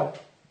durch Feuer.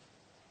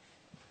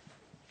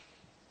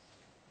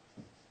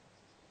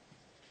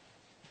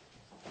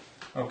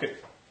 Okay.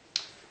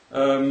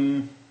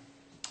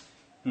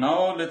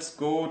 Now let's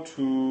go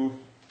to.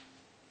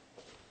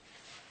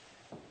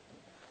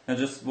 I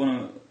just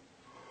want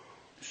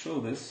to show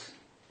this.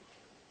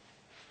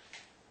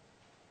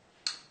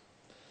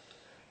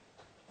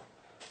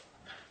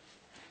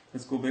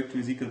 Let's go back to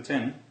Ezekiel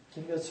 10.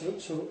 Gehen wir zurück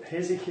zu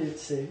Hesekiel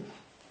 10.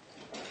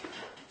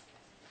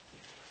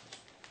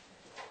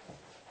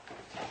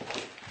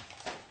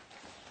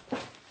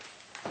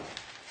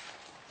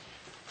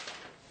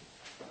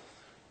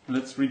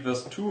 Let's read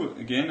verse 2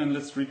 again and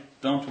let's read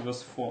down to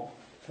verse 4.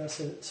 Verse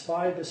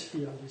 2 bis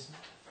 4 lesen.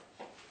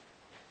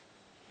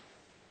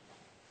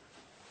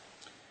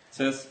 It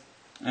says,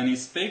 And he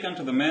spake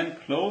unto the man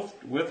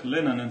clothed with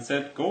linen, and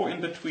said, Go in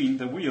between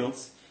the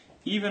wheels,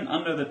 even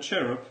under the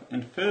cherub,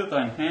 and fill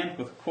thine hand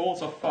with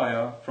coals of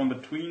fire from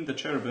between the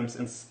cherubims,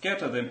 and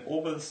scatter them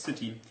over the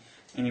city.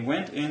 And he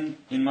went in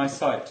my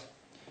sight.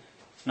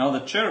 Now the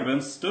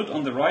cherubims stood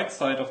on the right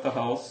side of the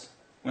house,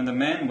 when the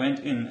man went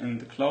in, and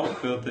the cloud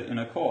filled the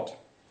inner court.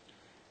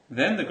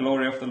 Then the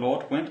glory of the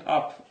Lord went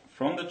up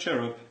from the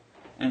cherub,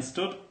 and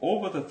stood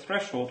over the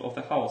threshold of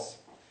the house.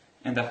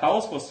 And the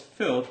house was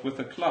filled with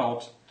the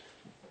cloud,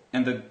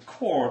 and the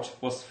court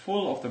was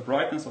full of the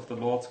brightness of the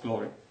Lord's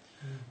glory.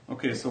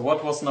 Okay, so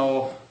what was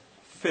now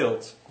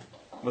filled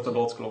with the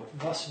Lord's glory?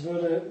 Was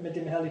würde mit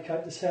dem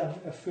Herrlichkeit des Herrn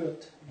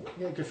gefüllt?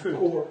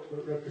 Court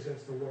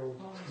represents the world.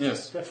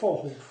 Yes. Der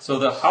Vorhof. So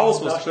the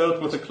house was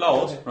filled with the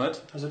cloud, right?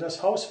 Also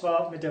das Haus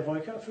war mit der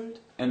Wolke erfüllt.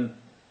 And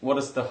what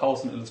is the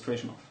house an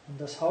illustration of? Und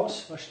das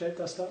Haus, was stellt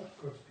das dar?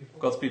 God's people.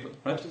 God's people,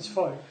 right? Gottes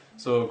Volk.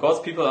 So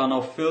God's people are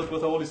now filled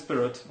with the Holy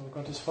Spirit, Und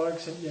Gottes Volk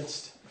sind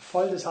jetzt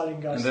voll des Heiligen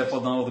and Geistes.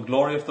 therefore now the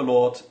glory of the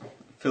Lord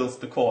fills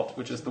the court,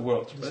 which is the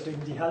world, right?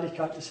 Deswegen die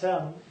Herrlichkeit des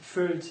Herrn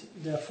füllt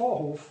der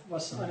Vorhof,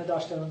 was eine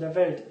Darstellung der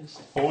Welt ist.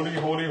 Holy,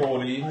 holy,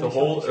 holy, the Heilig,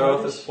 whole heilig, earth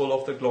heilig. is full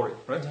of the glory,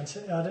 Die right?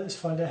 ganze Erde ist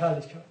voll der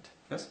Herrlichkeit.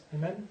 Yes?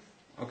 Amen.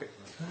 Okay.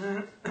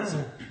 So,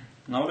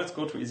 now let's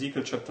go to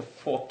Ezekiel chapter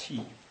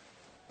 40.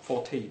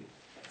 40.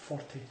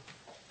 40.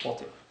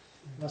 40.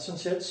 Lass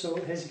uns jetzt zu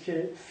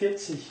Hesekiel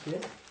 40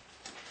 gehen.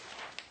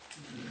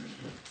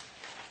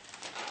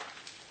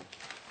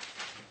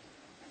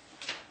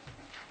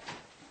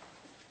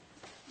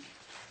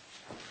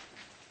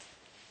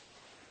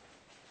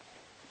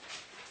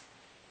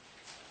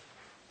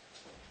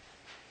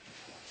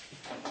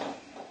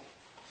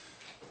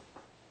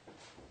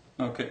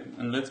 Okay,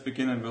 and let's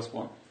begin in verse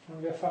 1.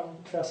 Und wir fangen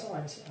Vers 1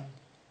 an.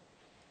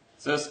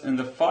 It says, In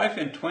the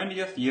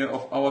 25th year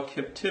of our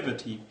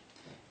captivity,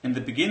 in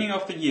the beginning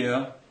of the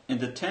year, in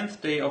the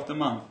 10th day of the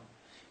month,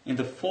 in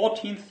the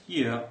 14th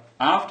year,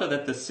 after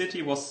that the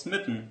city was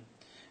smitten,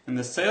 in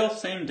the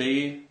selfsame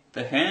day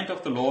the hand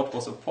of the Lord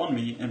was upon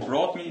me and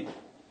brought me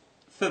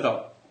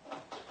thither.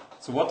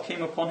 So what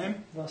came upon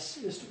him? Was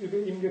ist über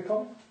ihn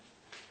gekommen?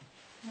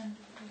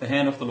 The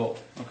hand of the Lord.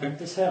 Okay. Hand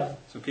des Herrn.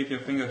 So keep your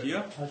finger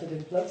here. Halte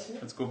den Platz hier.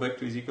 Let's go back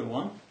to Ezekiel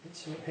 1.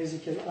 Zu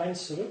Hesekiel 1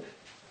 zurück.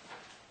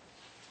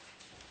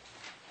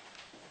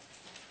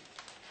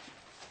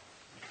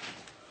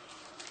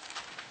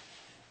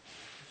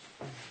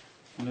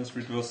 And let's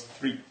read verse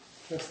 3.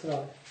 Vers 3.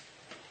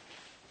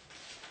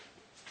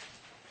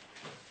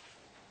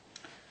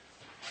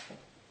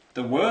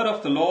 The word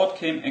of the Lord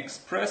came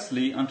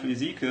expressly unto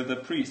Ezekiel the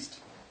priest,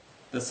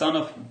 the son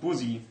of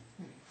Buzi,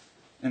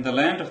 in the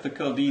land of the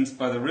Chaldeans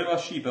by the river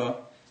Sheba,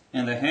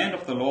 and the hand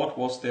of the Lord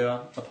was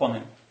there upon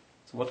him.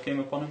 So what came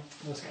upon him?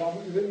 Was kam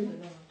über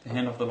ihn? The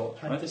hand of the Lord,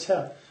 Hand right? des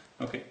Herrn.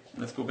 Okay,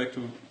 let's go back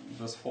to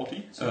verse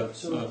 40,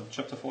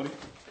 chapter 40.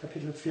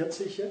 Kapitel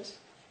 40 jetzt.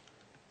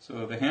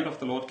 So the hand of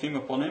the Lord came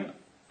upon him,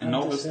 and Hand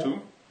now des verse Herrn.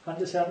 2. Hand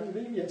des Herrn über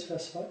ihn, jetzt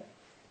Vers 2.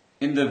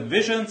 In the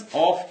visions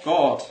of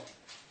God.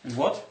 In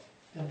what?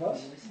 In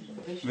was?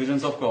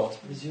 Visions of God.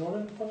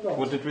 Visionen von Gott.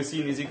 What did we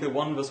see in Ezekiel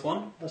 1 verse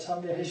 1? Was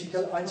haben wir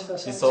Hesekiel 1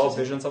 Vers He 1 saw gesehen?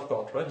 visions of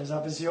God, right? Er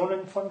sah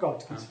Visionen von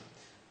Gott.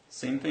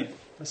 Same thing.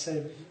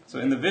 Dasselbe. So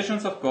in the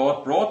visions of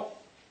God brought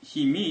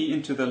he me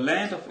into the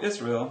land of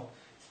Israel,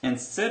 and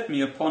set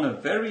me upon a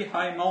very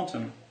high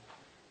mountain,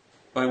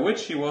 by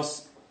which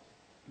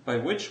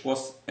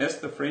was as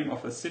the frame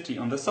of a city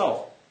on the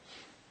south.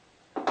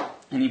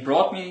 And he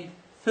brought me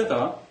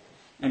thither,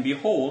 and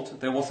behold,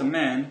 there was a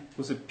man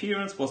whose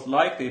appearance was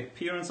like the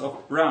appearance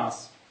of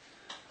brass,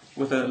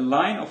 with a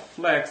line of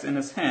flax in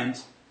his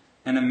hand,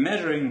 and a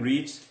measuring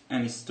reed,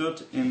 and he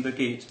stood in the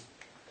gate.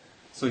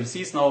 So he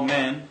sees now a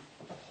man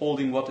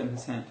holding what in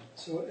his hand?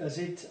 So, er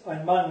sieht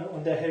einen Mann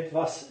und er hält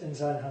was in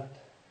seiner Hand?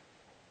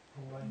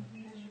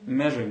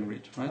 Measuring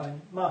reed, right?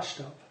 Ein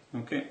Maßstab.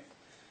 Okay.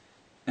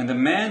 And the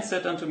man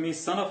said unto me,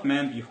 Son of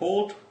man,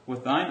 behold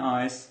with thine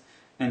eyes,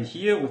 and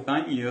hear with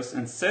thine ears,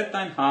 and set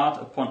thine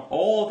heart upon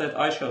all that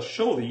I shall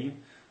show thee,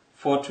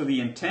 for to the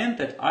intent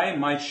that I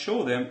might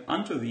show them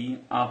unto thee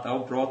art thou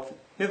brought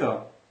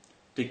hither.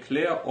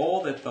 Declare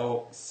all that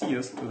thou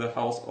seest to the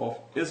house of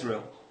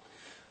Israel.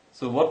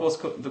 So what was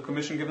the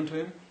commission given to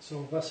him?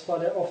 So, was war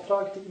der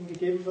Auftrag, der ihm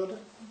gegeben wurde?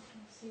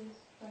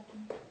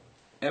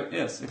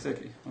 Yes,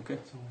 exactly. Okay.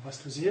 So,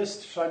 was du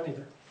siehst, schreib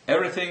nieder.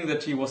 Everything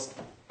that he was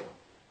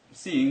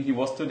seeing, he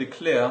was to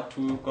declare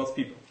to God's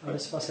people.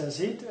 Alles, was er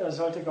sieht, er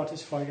sollte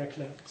Gottes Volk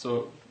erklären.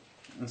 So,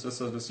 and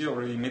Sister Lucia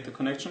already made the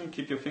connection.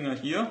 Keep your finger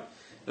here.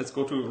 Let's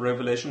go to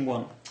Revelation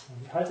 1.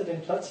 Und halte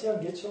den Platz hier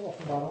und geht zur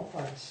Offenbarung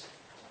 1.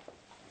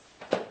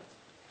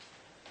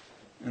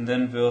 And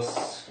then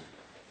verse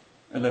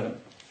 11.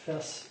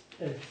 Vers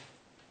 11.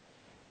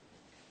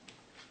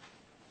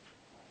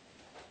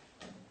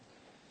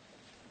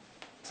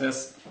 It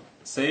says,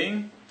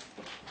 saying,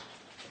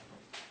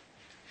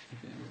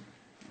 okay,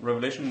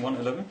 Revelation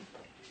 1:11,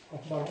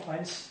 Offenbarung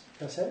 1,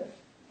 Vers 11.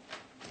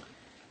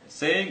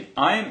 saying,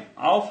 I am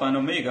Alpha and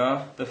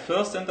Omega, the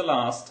first and the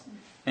last,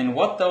 and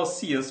what thou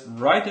seest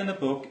write in a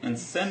book and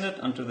send it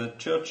unto the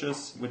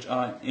churches which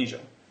are in Asia.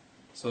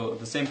 So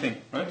the same thing,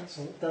 right?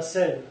 So,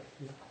 dasselbe.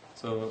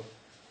 So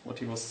what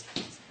he was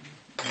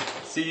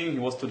seeing, he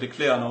was to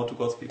declare now to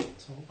God's people.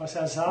 So, was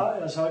er sah,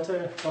 er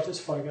sollte Gottes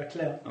Volk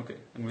erklären. Okay,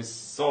 and we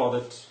saw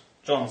that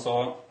John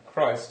saw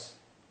Christ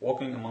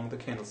walking among the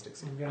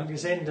candlesticks. Und wir haben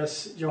gesehen,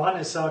 dass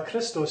Johannes sah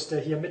Christus, der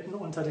hier mitten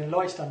unter den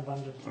Leuchtern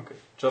wandelt. Okay,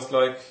 just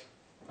like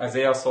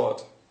Isaiah saw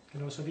it,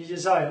 Genauso wie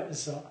Jesaja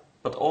es sah.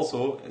 but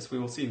also, as we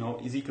will see now,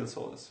 Ezekiel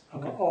saw this.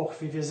 Aber Okay, auch,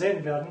 wie wir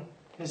sehen werden,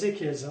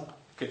 Hesekiel sah.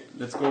 okay,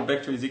 let's go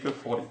back to Ezekiel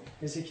 40.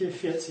 Hesekiel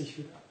 40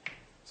 wieder.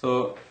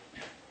 So,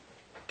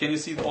 can you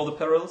see all the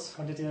parallels?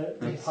 Konntet ihr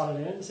die Yes.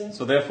 Parallelen sehen?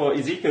 So therefore,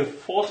 Ezekiel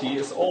 40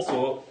 is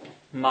also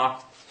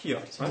marked here.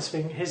 Right?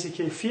 Deswegen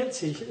Hesekiel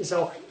 40 ist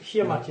auch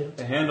hier markiert.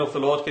 The hand of the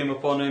Lord came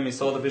upon him. He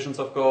saw the visions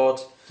of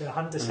God, Der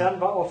Hand des Herrn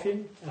war auf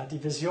ihm. Er hat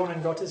die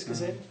Visionen Gottes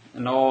gesehen.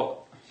 and now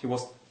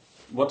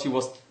what he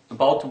was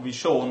about to be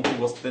shown,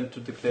 he was then to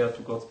declare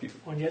to God's people.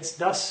 Und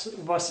jetzt das,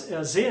 was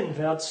er sehen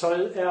wird,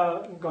 soll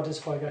er Gottes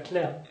Volk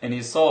erklären. And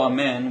he saw a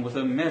man with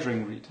a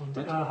measuring reed. Und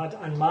Right? er hat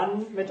einen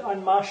Mann mit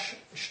einem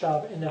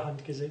Maßstab in der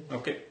Hand gesehen.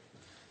 Okay,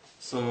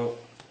 so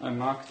I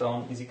mark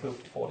down Ezekiel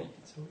 40.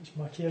 So, ich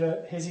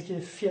markiere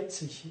Hesekiel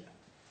 40 hier.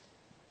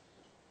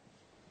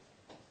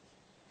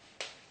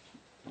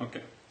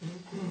 Okay,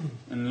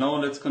 and now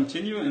let's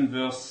continue in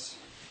verse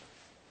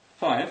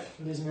 5.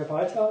 Lesen wir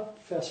weiter,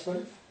 Vers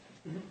 5.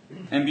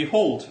 And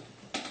behold,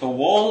 a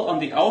wall on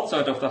the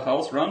outside of the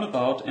house round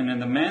about, and in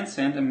the man's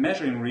hand a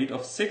measuring reed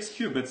of 6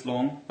 cubits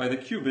long by the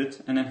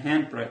cubit and in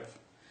handbreadth.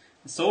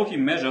 So he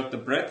measured the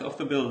breadth of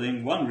the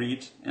building 1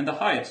 reed, and the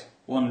height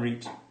 1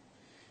 reed.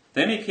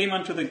 Then he came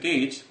unto the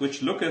gate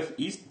which looketh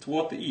east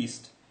toward the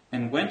east,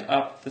 and went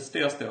up the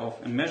stairs thereof,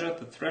 and measured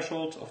the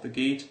threshold of the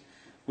gate,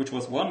 which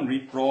was 1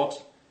 reed broad,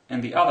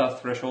 and the other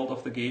threshold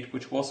of the gate,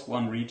 which was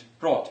 1 reed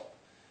broad.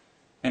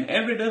 And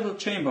every little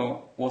chamber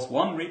was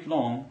 1 reed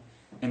long,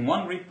 and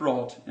 1 reed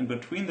broad, and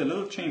between the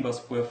little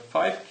chambers were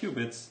 5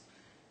 cubits,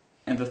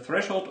 and the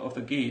threshold of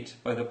the gate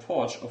by the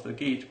porch of the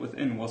gate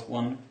within was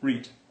 1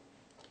 reed.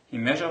 He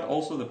measured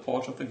also the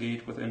porch of the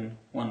gate within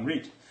 1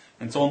 reed,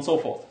 and so on and so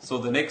forth. So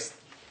the next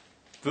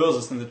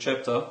verses in the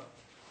chapter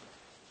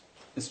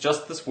is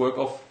just this work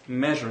of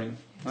measuring.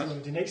 Right? So,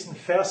 die nächsten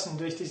Versen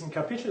durch diesen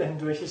Kapitel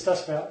hindurch ist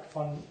das Werk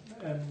von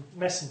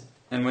Messen.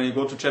 And when you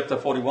go to chapter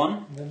 41,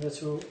 Und wenn wir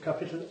zu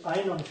Kapitel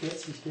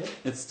 41 gehen,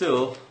 it's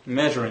still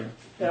measuring.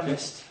 er Okay?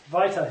 misst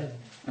weiterhin.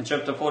 And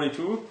chapter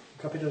 42,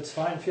 Kapitel it's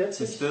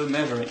 42, still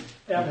measuring.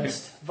 er Okay?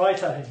 misst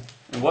weiterhin.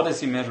 And what is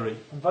he measuring?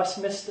 Und was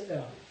misst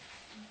er?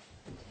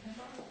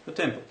 The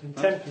temple. Den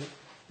Right? Tempel.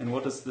 And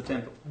what is the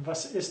temple? Und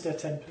was ist der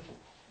Tempel?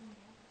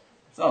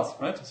 It's us,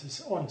 right? Das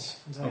ist uns,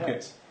 unser Okay.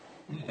 Herz.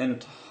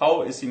 And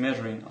how is he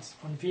measuring us?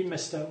 Und wie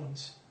misst er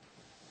uns?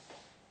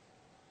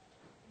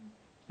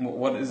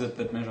 What is it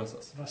that measures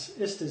us? Was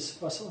ist es,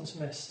 was uns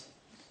misst?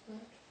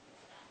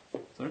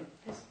 Sorry?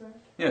 His word.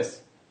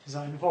 Yes.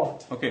 Sein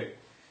Wort. Okay.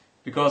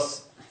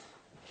 Because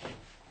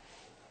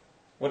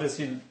what is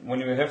he, when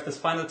you have this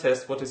final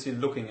test, what is he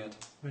looking at?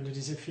 Wenn du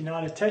diese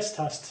finale Test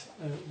hast,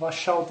 was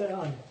schaut er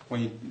an? When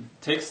he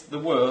takes the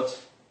word,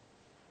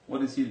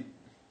 what is he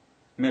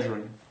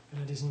measuring?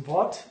 Wenn er diesen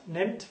Wort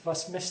nimmt,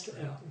 was misst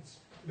er?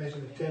 Measure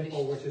the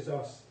temple, which is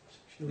us.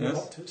 If you Yes.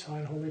 want to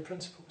sign holy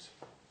principles.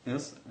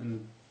 Yes.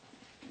 And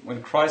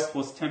when Christ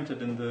was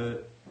tempted in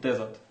the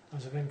desert,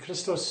 Also wenn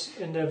Christus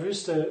in der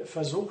Wüste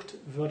versucht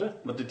würde,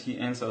 what did he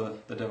answer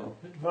the devil?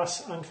 mit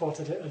was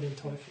antwortete er dem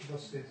Teufel?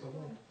 Thus saith the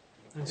Lord.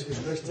 Ein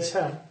Zusprich des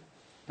Herrn.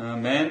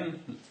 Man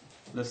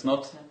lives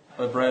not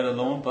by bread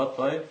alone, but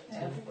by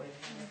Everywhere.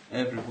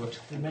 every word.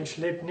 Der Mensch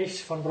lebt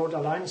nicht von Brot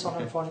allein,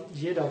 sondern Okay. von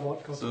jeder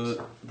Wort Gottes. So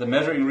the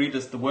measuring reed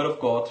is the word of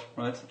God,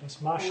 right? Das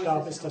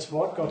Maßstab ist das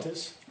Wort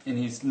Gottes. And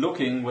he's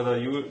looking whether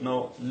you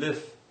now live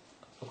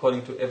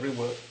according to every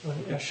word.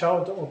 Und er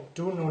schaut, ob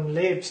du nun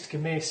lebst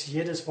gemäß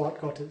jedes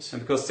Wort Gottes.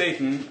 And because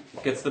Satan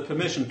gets the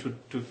permission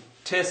to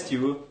test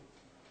you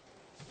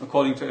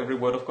according to every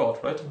word of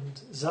God, right?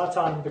 Und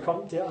Satan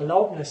bekommt die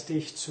Erlaubnis,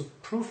 dich zu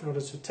prüfen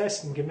oder zu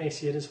testen gemäß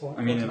jedes Wort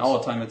I mean, in Gottes.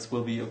 our time it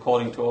will be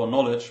according to our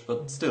knowledge,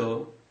 but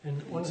still, In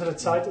unserer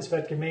Zeit, es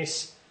wird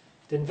gemäß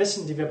den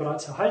Wissen, die wir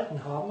bereits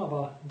erhalten haben,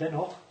 aber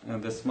dennoch,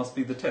 this must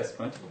be the test,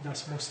 right?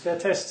 das muss der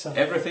Test sein.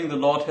 Everything the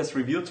Lord has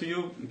revealed to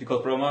you,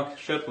 because Brother Mark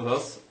shared with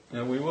us,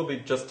 we will be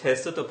just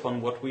tested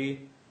upon what we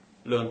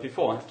learned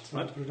beforehand,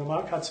 right? Bruder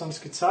Mark hat es uns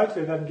gezeigt,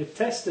 wir werden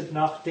getestet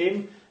nach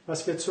dem,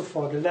 was wir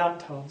zuvor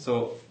gelernt haben.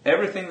 So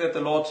everything that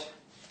the Lord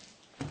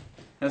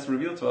has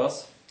revealed to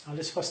us,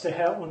 Alles, was der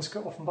Herr uns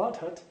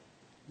geoffenbart hat,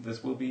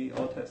 this will be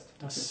our test.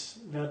 das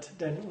wird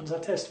denn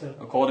unser Test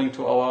werden. According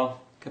to our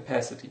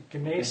capacity.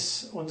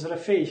 Gemäß unserer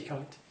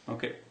Fähigkeit.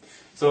 Okay.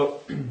 So,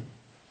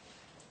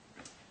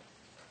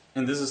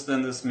 and this is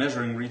then this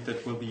measuring reed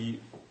that will be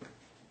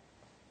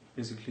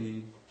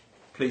basically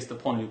placed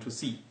upon you to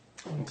see.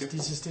 Und Okay.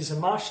 dieser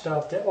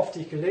Maßstab, der auf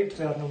dich gelegt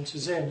werden, um zu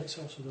sehen, ist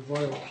also the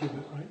royal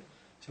cubit, right?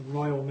 It's a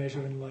royal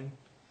measuring line.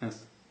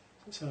 Yes.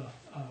 It's a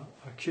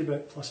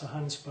cubit plus a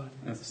handspan.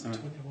 Yes, It's amen.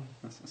 21.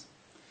 Yes, yes.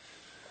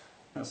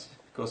 Yes,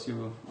 because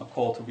you are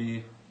called to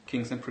be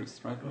kings and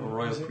priests, right? Or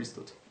royal Mhm.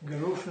 priesthood.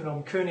 Gerufen,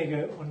 um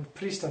Könige und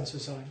Priestern zu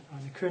sein.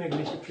 Eine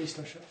königliche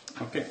Priesterschaft.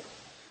 Okay.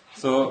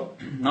 So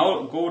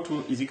now go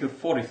to Ezekiel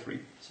 43.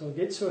 So,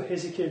 geht zu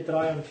Hesekiel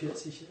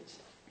 43 jetzt.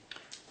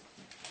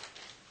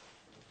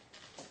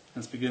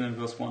 Let's begin in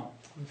verse 1.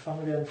 Und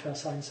fangen wir in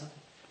Vers 1 an.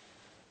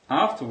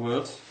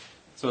 Afterward,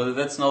 so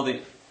that's now the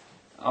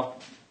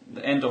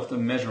end of the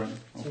measuring.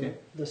 So, Okay.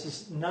 das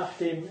ist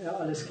nachdem er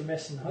alles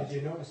gemessen hat.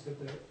 Did you notice that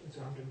it's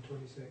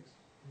 126?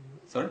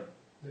 Sorry?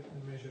 The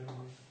measuring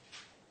line.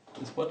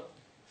 It's what?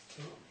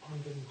 So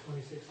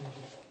 126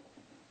 inches.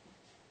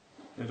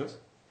 It is?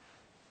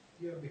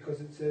 Yeah, because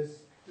it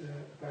says,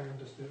 if I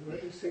understood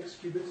right, it's 6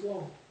 cubits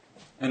long.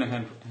 And a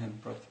hand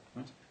breadth,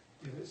 right?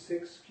 Yeah, it's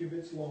 6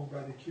 cubits long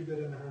by the cubit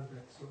and a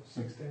handbreadth, so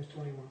 6 times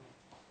 21.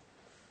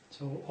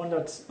 So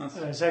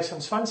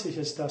 126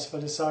 ist das,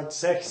 weil es sagt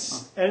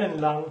 6 Ellen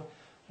lang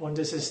und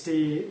es ist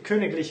die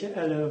königliche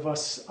Elle,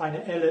 was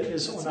eine Elle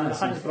ist und eine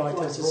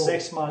Handbreite. Es ist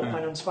 6 mal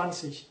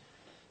 21.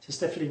 Das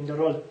ist der fliegende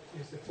Rolle.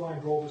 It's the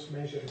flying roll that's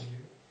measuring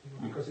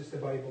you, because it's the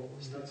Bible,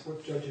 and that's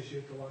what judges you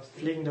at the last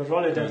day. Fliegende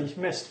Rolle, der dich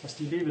misst, was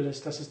die Bibel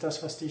ist. Das ist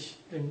das, was dich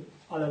in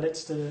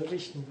allerletzte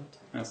richten wird.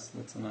 Yes,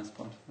 that's a nice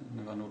point. I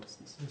never noticed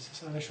this. Das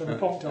ist ein schöner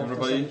Punkt, auch, dass er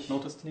Everybody nicht,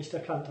 noticed? nicht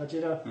erkannt hat.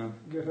 Jeder Yeah.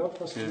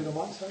 gehört, was Okay. du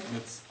normal sagst?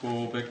 Let's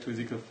go back to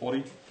Ezekiel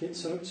 40 Geht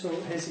zurück zu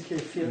Hesekiel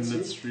and 40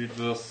 let's read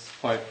verse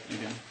 5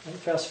 again. und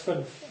Vers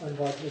 5 ein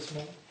weiteres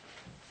Mal.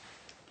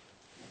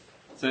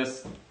 It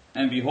says,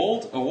 "And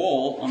behold, a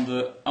wall on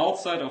the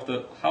outside of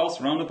the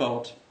house round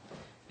about,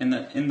 in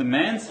the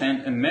man's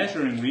hand a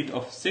measuring reed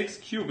of 6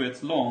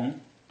 cubits long,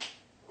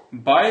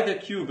 by the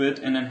cubit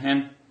and an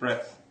hand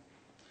breadth."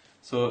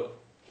 So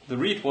the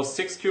reed was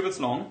 6 cubits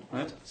long,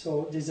 right?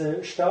 So,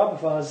 dieser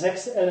Stab war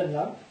 6 Ellen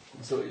lang,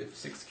 So you have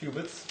 6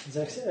 cubits,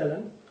 6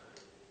 Ellen.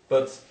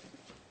 but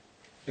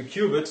a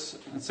cubit,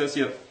 it says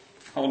here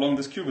how long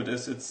this cubit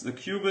is. It's the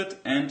cubit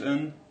and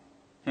an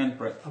hand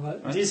breadth.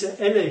 Aber Right? diese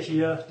Elle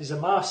hier, diese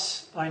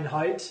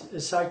Maßeinheit,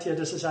 es sagt hier,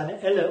 dass es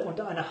eine Elle und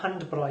eine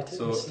Handbreite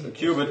So ist. a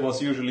cubit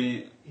was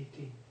usually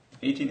 18.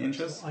 18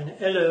 inches. Eine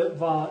Elle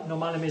war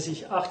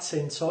normalerweise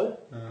 18 Zoll,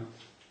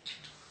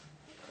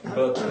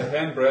 But the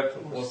hand breadth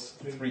was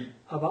 3.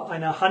 aber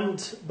eine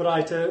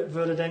Handbreite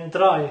würde dann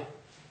 3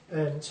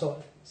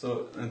 Zoll.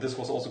 So and this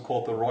was also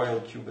called the royal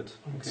cubit.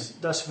 Und Okay.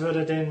 das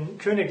würde den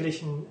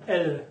königlichen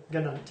Elle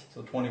genannt.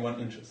 So 21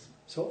 inches.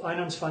 So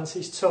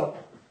 21 Zoll.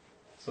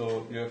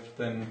 So you have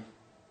then.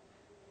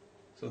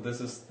 So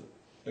this is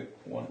the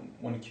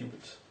one cubit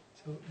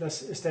So,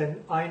 das ist dann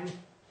ein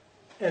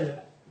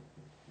Elle,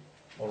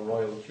 or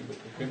royal cubit.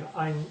 Okay.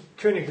 ein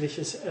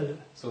königliches Elle.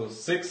 So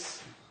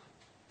 6.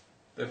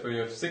 Therefore you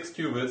have 6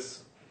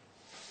 cubits,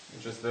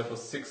 which is therefore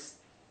 6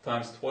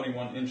 times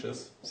 21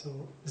 inches,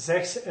 So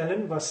 6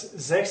 Ellen, was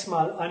 6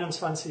 mal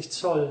 21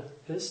 Zoll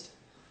ist,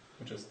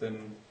 which is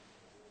then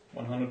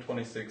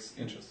 126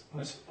 inches. Right?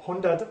 was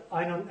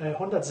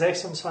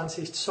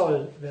 126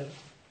 Zoll wäre.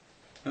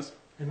 Yes.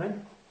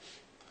 Amen.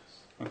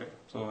 Okay.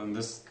 So and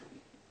this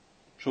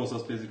shows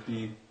us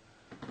basically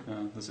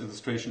this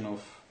illustration of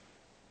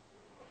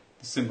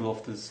the symbol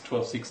of this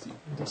 1260.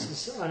 Und das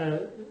ist ein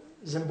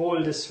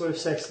Symbol des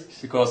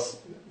 1260 Because,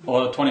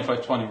 or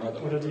 2520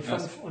 rather. oder die Yes.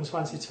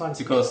 2520.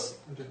 Because,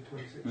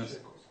 126 Yes.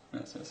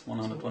 shekels. yes,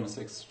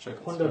 126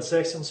 shekels.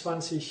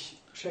 126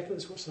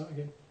 Shekels, what's that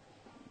again?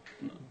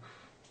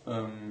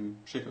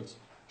 Shekels.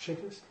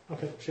 Shekels?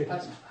 Okay,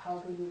 Shekels. But how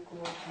do you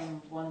go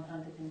from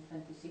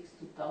 126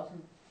 to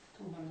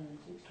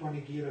 1260?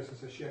 20 giras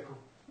is a shekel.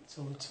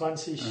 So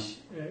 20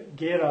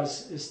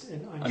 Geras ist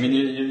in ein I mean,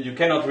 you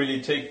cannot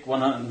really take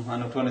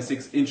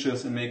 126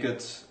 inches and make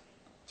it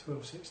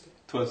 1260.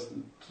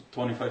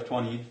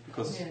 2520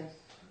 because, Yes.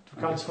 Du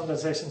kannst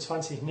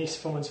 126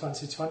 nicht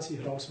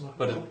 2520 rausmachen.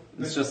 but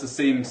it's just the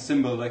same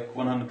symbol like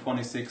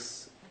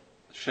 126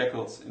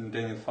 shekels in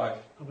Daniel 5.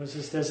 Aber es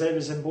ist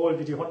derselbe Symbol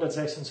wie die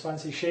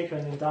 126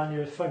 Shekeln in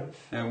Daniel 5.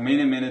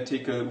 Mene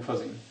tekel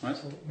ufasin, right?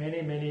 So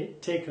many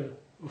tekel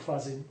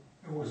ufasin.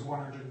 It was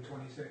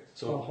 126.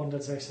 So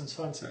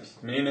 126.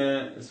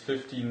 Mene is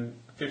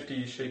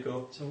 50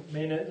 shekel. So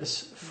Mene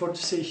ist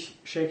 50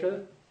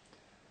 Shekel.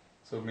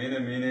 So Mene,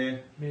 Mene,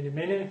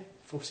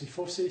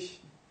 50.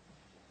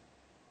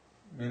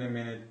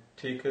 Mene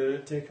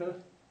tekel. Tekel.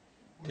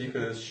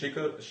 Tekel is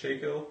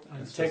shekel.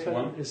 Ein It's just Tekel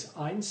one. ist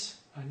 1,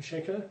 ein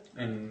Shekel.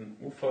 And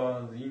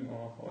ufasin,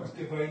 or Let's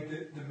divide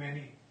the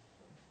many.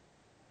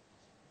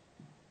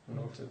 I don't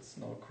know if it's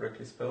now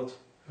correctly spelled.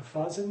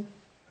 Ufasin.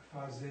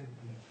 Fazin.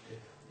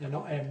 Yeah,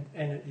 not N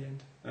at the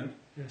end. N?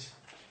 Yes.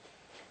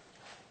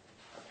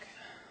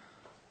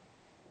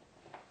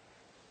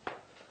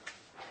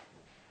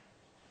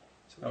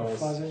 So Oh,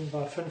 Ufasin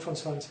war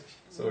 25.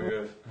 So you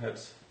have had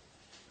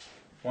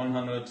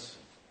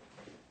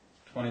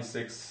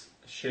 126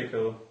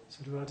 shekel.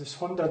 So du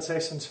hattest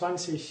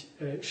 126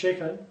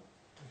 Shekel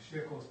The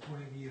shekel is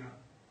 20 gira.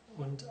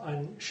 und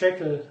ein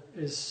Shekel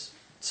ist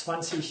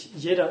 20,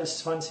 jeder ist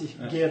 20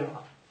 Ja.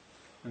 Gera.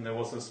 And there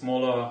was a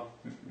smaller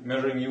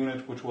measuring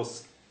unit which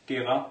was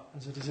gera.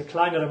 Also diese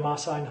kleinere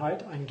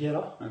Maßeinheit, ein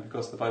Gera. And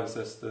because the Bible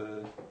says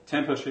the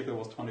temple shekel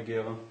was 20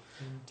 gera. Und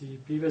die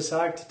Bibel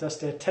sagt, dass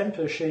der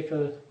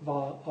Tempel-Shekel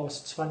war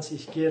aus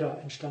 20 Gera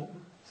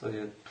entstanden. So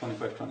you had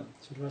 2520.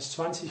 So du hast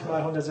 20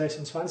 mal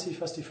 126,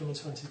 was die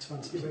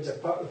 2520 But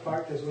ist. the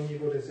fact is, when you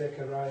go to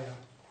Zechariah,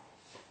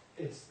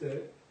 it's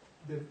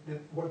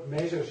what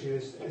measures you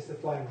is the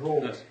flying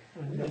roll. Yes.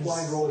 Und The in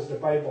flying roll is the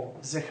Bible.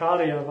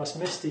 Zecharia, was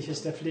misst dich,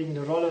 ist der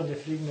fliegende Rolle und der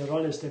fliegende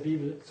Rolle ist der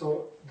Bibel.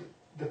 So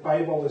the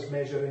Bible is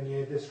measuring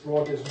you, this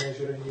rod is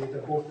measuring you,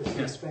 they're both the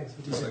same Yes. thing. Also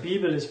diese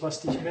Bibel ist,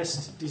 was dich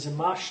misst, dieser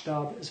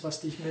Maßstab ist,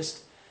 was dich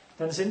misst.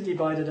 Dann sind die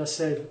beide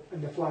dasselbe.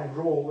 And the flying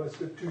roll has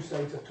got two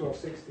sides of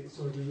 1260,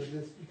 so you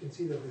can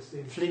see they're the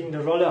same.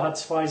 Fliegende Rolle hat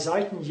zwei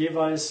Seiten,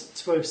 jeweils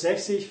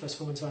 1260, was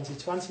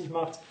 2520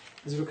 macht.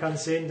 Also du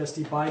kannst sehen, dass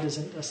die beide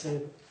sind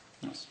dasselbe.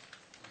 Yes.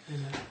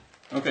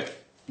 Amen. Okay,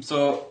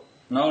 so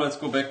now let's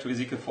go back to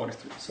Ezekiel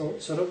 43. So,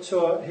 zurück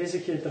zur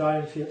Hesekiel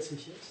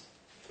 43 jetzt.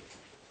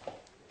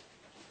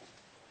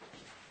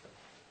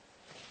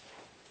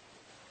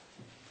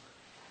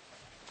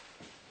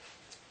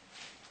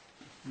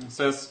 It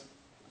says,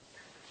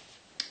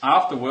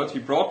 Afterward he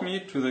brought me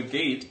to the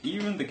gate,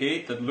 even the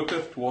gate that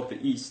looketh toward the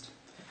east.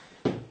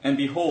 And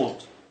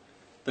behold,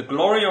 the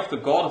glory of the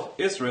God of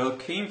Israel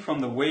came from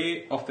the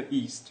way of the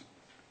east.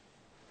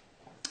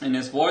 And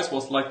his voice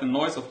was like the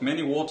noise of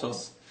many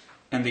waters,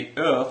 and the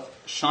earth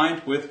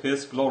shined with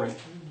his glory.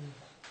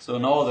 So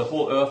now the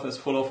whole earth is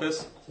full of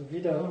his. So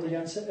wieder die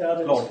ganze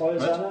Erde Glory, ist voll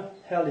right? seiner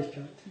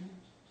Herrlichkeit.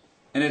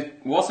 And it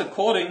was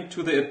according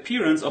to the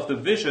appearance of the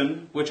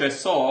vision which I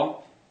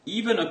saw,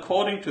 even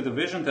according to the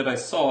vision that I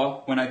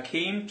saw when I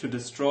came to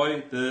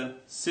destroy the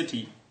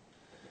city.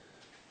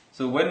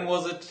 So when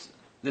was it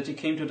that he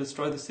came to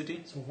destroy the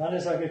city? So, wann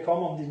ist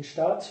gekommen, den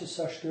Staat zu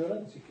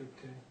zerstören? Ezekiel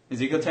 10.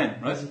 Ezekiel 10,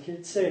 right?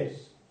 Ezekiel 10.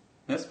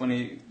 Yes, when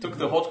he took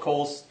the hot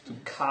coals to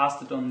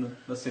cast it on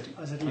the city.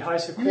 Also die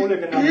heiße Kohle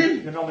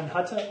genommen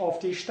hatte, auf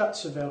die Stadt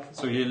zu werfen.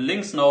 So he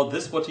links now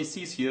this, what he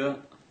sees here,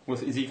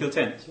 with Ezekiel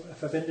 10. So,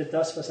 verbindet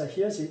das, was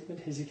hier sieht,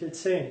 mit Hesekiel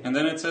 10. And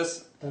then it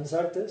says, Dann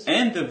sagt es,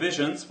 And the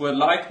visions were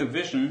like the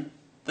vision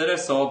that I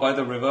saw by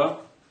the river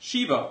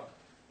Sheba,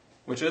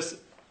 which is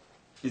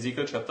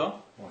Ezekiel chapter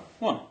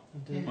 1.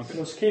 und den Okay.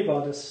 Fluss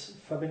Keba, das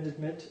verbindet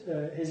mit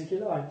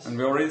Hesekiel 1. And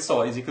we already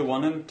saw Ezekiel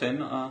 1 and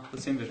 10 are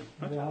the same vision.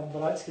 Right? Wir haben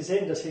bereits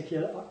gesehen, dass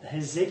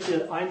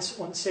Hesekiel 1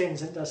 und 10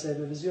 sind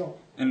dasselbe Vision.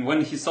 And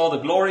when he saw the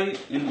glory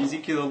in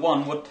Ezekiel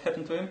 1, what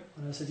happened to him?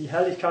 Und als er die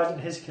Herrlichkeit in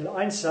Hesekiel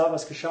 1 sah,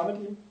 was geschah mit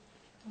ihm?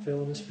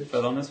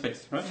 Fell on his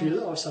face, right? Fiel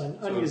auf sein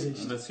So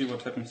Angesicht. let's see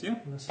what happens here.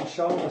 Und lass uns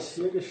schauen, was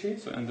hier geschieht.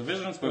 So, and the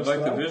visions were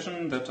like the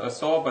vision that I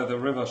saw by the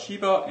river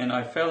Sheba, and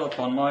I fell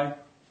upon my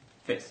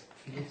face.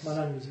 Fiel auf mein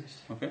Angesicht.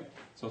 Okay,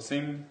 so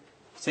same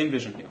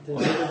vision here.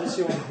 Derselbe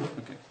Vision.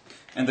 Okay.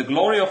 And the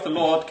glory of the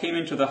Lord came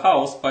into the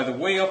house by the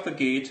way of the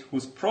gate,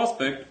 whose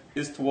prospect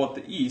is toward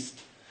the east.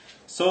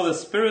 So the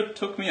Spirit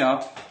took me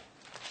up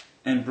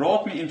and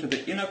brought me into the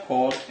inner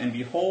court, and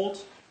behold,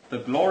 the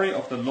glory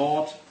of the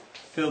Lord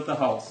filled the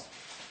house.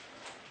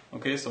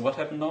 Okay, so what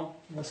happened now?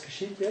 Was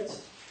geschieht jetzt?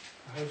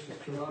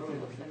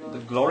 The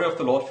glory of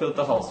the Lord filled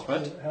the house,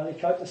 right? Die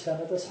Herrlichkeit des Herrn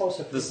hat das Haus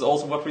erfüllt. This is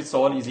also what we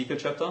saw in Ezekiel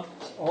chapter.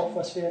 Das ist auch,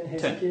 was wir in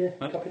Hesekiel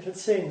 10, Kapitel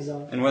 10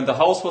 sahen. And when the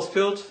house was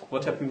filled,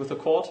 what happened with the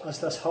court? Als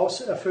das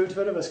Haus erfüllt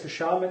wurde, was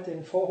geschah mit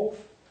dem Vorhof?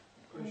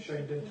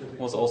 Shined into the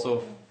Was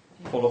also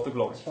full of the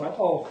glory. Es war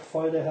auch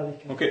voll der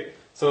Herrlichkeit. Okay,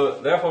 so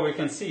therefore we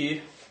can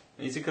see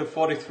Ezekiel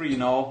 43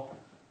 now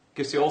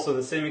gives you also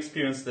the same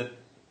experience that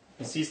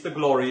he sees the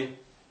glory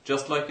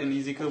just like in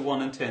Ezekiel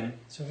 1 and 10.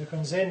 So, wir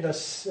können sehen,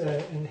 dass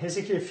in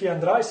Hesekiel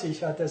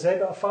 34 hat er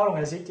selbe Erfahrung.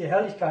 Er sieht die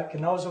Herrlichkeit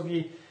genauso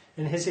wie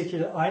in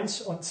Hesekiel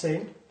 1 und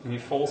 10. And he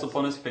falls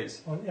upon his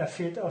face. Und er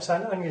fällt auf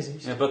sein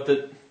Angesicht. Yeah, but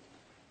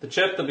the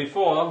chapter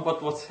before,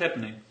 what was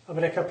happening? Aber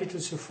der Kapitel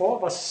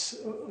zuvor, was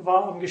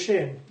war am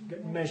Geschehen?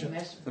 Measured.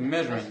 The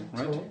measuring,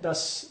 right? So,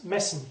 das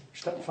Messen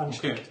fand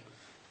Okay. statt.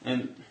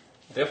 And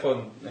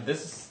therefore,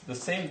 this is the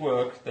same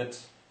work that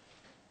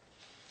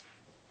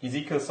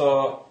Ezekiel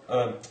saw,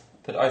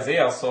 that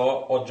Isaiah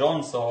saw, or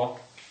John saw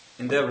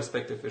in their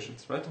respective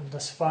visions, right? Und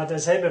das war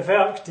derselbe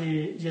Werk,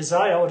 die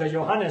Jesaja oder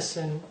Johannes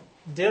in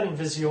deren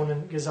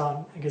Visionen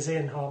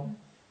gesehen haben.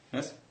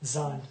 Yes?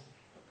 Sahen.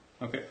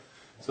 Okay.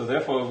 So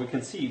therefore, we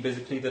can see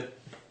basically that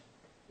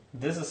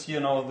this is here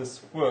now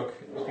this work,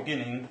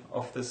 beginning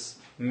of this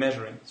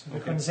measuring. So, wir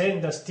können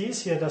sehen, dass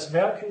dies hier das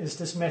Werk ist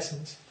des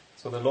Messens.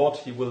 So the Lord,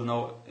 He will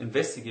now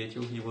investigate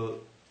you, He will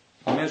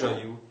measure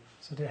you,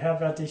 So, der Herr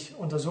wird dich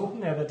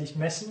untersuchen, er wird dich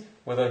messen,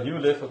 whether you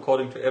live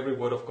according to every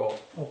word of God.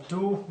 ob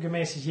du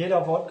gemäß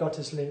jeder Wort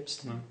Gottes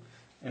lebst.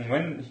 And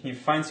when He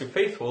finds you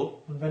faithful,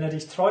 Und wenn er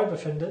dich treu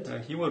befindet,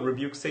 He will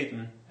rebuke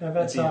Satan er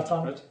wird at the end,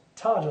 Satan right?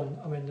 tadeln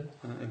am Ende.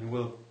 And He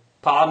will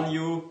pardon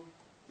you,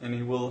 and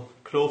He will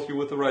clothe you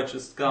with the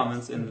righteous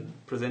garments and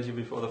present you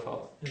before the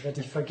Father. Er wird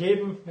dich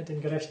vergeben, mit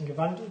dem gerechten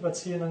Gewand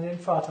überziehen und den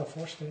Vater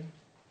vorstellen.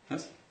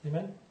 Yes?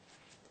 Amen.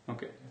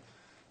 Okay.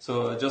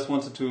 So I just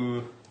wanted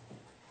to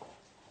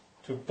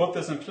put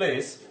this in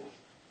place,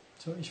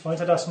 So, ich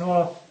wollte das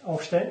nur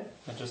aufstellen,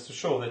 and just to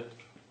show that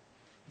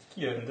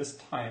here in this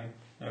time,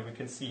 we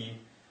can see,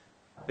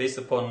 based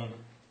upon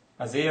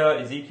Isaiah,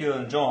 Ezekiel,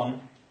 and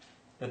John,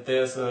 that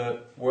there's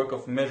a work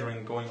of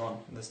measuring going on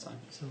in this time.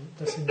 so,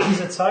 dass in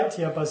dieser Zeit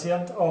hier,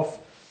 basierend auf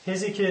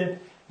Hesekiel,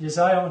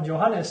 Jesaja und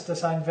Johannes,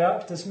 dass ein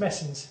Werk des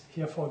Messens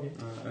hier vorgeht.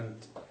 And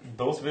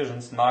those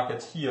visions mark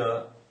it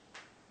here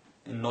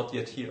and not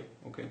yet here.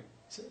 Okay.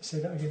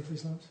 Say that again,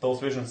 please, Lance. Those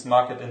visions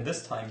mark it in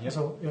this time here,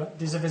 Also, ja,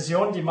 diese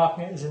Vision, die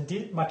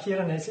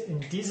markieren es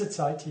in diese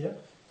Zeit hier,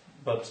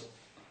 but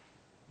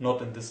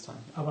not in this time.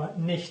 aber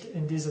nicht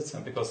in diese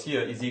Zeit. Because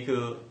here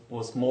Ezekiel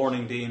was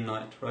mourning day and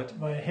night, right?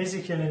 Weil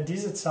Hesekiel in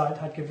dieser Zeit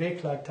hat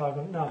gewehklagt Tag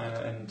und Nacht.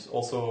 And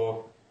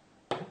also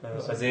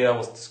Isaiah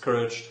was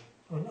discouraged.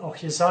 Und auch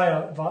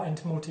Jesaja war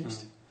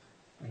entmutigt.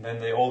 And then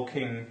they all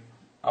came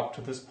up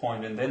to this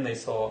point, and then they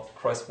saw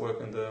Christ's work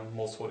in the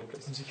most holy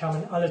place. Und sie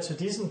kamen alle zu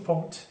diesem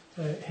Punkt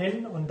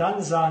hin und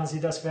dann sahen sie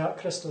das Werk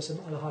Christus im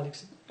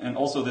Allerheiligsten. And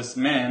also this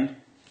man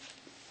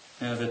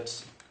that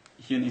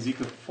here in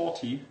Ezekiel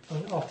 40,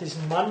 Und auch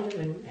diesen Mann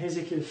in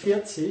Hesekiel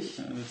 40,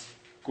 let's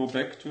go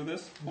back to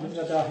this. gehen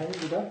wir dahin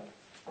wieder,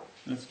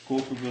 Let's go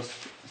to verse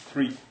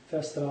 3.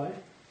 Vers 3.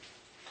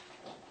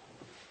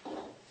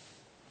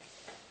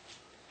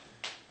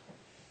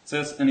 It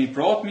says, "And he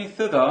brought me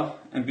thither,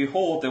 and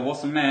behold, there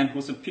was a man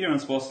whose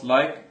appearance was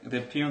like the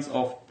appearance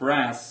of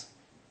brass,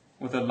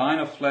 with a line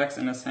of flax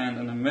in his hand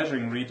and a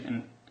measuring reed,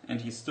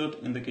 and he stood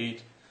in the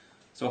gate."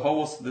 So how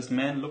was this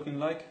man looking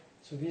like?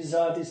 So wie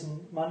sah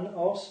diesen Mann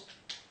aus?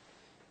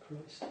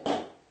 Christ.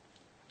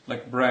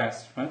 Like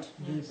brass, right?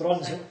 Wie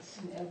Bronze. In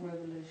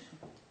Revelation.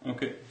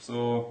 Okay,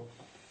 so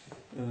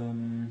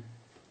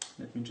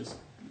let me just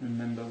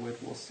remember where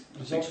it was. I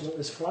There's think- also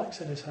this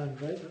flax in his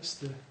hand, right? That's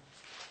the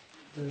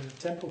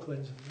temple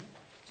cleansing. Right?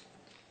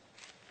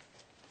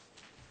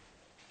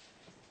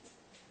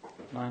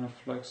 line of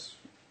flax.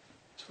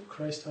 That's what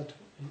Christ had.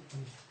 He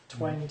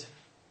twined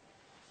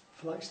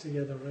flax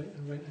together, right,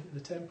 and went into the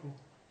temple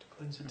to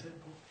cleanse the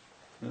temple.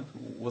 Yeah.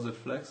 Was it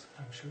flax?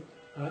 I'm sure.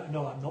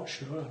 No, I'm not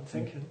sure. I'm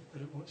thinking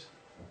that it was.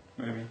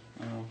 Maybe.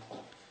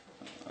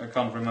 I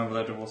can't remember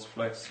that it was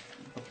flax.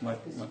 But my,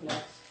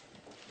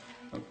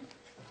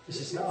 This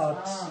is the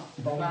art.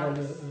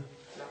 Baumwolle.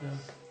 Yeah.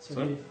 So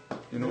Sorry?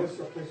 You know? There's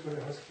a place where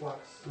it has flax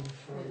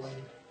for a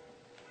line.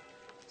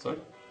 Sorry?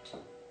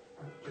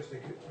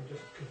 I'm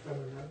just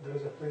confirming that there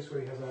is a place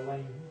where he has a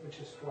line which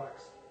is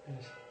flax.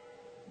 Yes.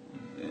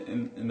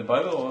 In the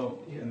Bible or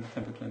Yeah. in the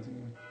temple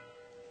cleansing?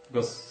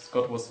 Because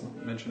Scott was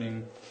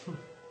mentioning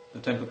the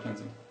temple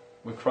cleansing,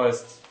 where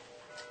Christ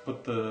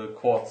put the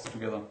cords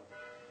together.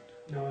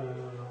 No, I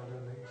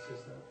don't think it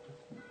says that.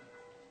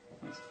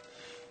 Yes.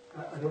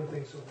 I don't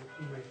think so.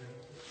 He might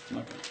know.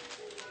 Okay.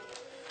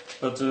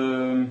 But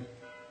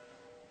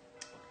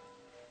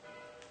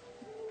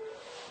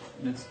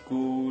let's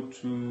go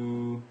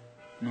to...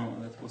 No,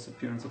 that was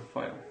appearance of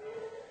fire.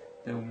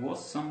 There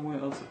was somewhere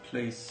else a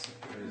place.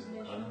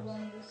 Revelation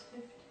 1 verse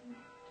 15.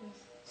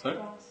 This Sorry?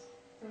 brass.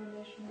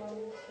 Revelation 1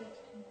 verse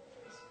 15.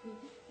 This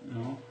big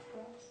No,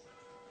 brass.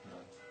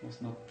 it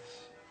was not.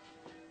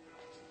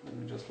 Let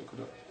me just look it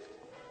up.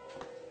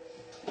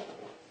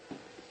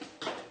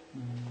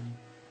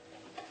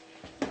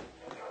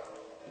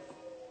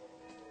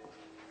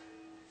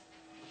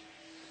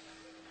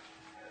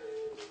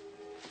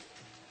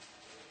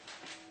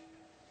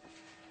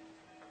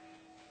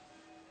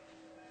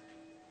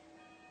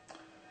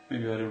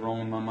 Maybe I had it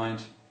wrong in my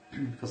mind,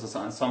 because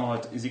I somehow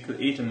had Ezekiel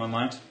 8 in my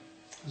mind.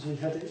 Also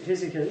ich hatte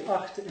Hesekiel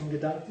 8 im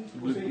Gedanken.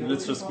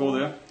 Let's just go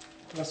there.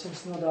 Lass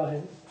uns nur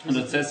dahin. And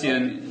it says here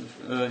in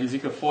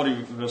Ezekiel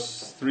 40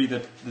 verse 3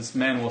 that this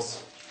man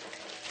was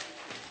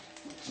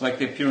like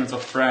the appearance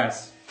of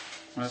brass.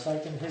 Right? Es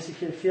sagt in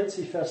Hesekiel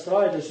 40, Vers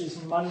 3, dass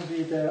diesen Mann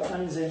wie der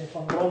Ansehen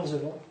von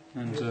Bronze war.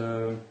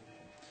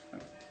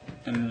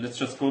 And let's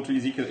just go to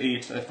Ezekiel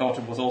 8. I thought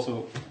it was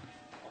also,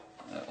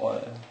 I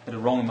had it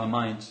wrong in my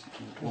mind.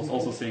 It was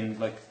also saying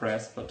like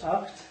brass, but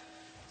 8, it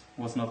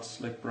was not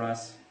like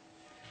brass,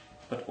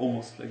 but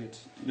almost like it.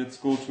 Let's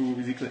go to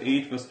Ezekiel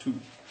 8 verse 2.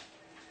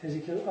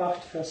 Hesekiel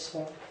 8, Vers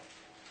 2.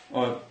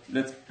 Or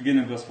let's begin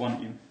in verse 1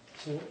 even.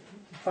 So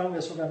fangen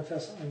wir sogar in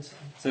Vers 1 an. It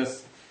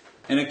says,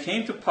 And it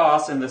came to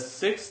pass in the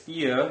 6th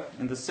year,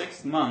 in the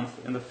 6th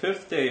month, in the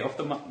 5th day of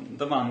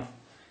the month,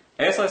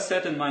 as I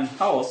sat in mine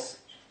house,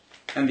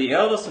 and the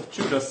elders of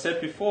Judah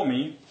sat before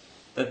me,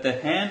 that the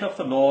hand of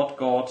the Lord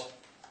God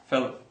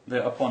fell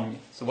there upon me.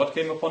 So what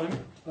came upon him?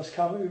 Was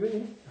kam über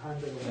ihn?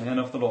 The hand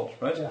of the Lord,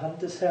 right? Die Hand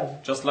des Herrn.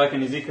 Just like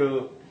in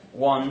Ezekiel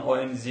 1 or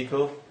in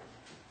Ezekiel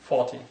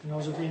 40.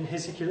 Genauso wie in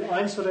Hesekiel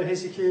 1 oder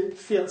Hesekiel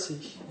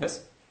 40.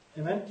 Yes?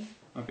 Amen?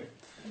 Okay.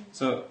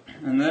 So,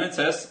 and then it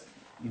says,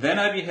 Then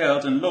I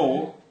beheld, and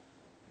lo,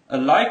 a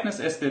likeness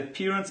as the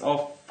appearance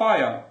of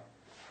fire,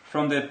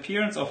 from the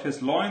appearance of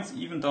his loins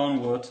even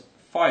downward,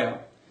 fire,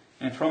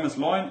 and from his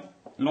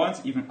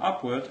loins even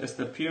upward, as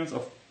the appearance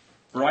of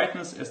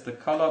brightness, as the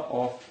color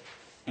of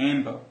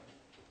amber.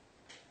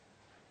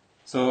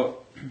 So,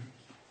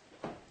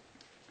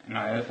 and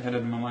I had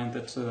it in my mind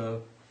that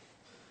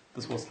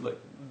this was like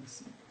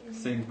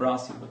saying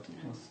brassy, but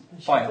it was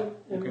Ich fire. hatte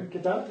im Okay.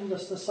 Gedanken,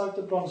 dass das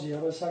sagte Bronze,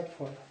 aber es sagt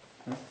Feuer.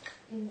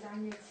 In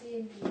Daniel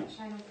 10, die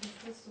Erscheinung von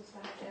Christus,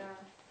 sagt er,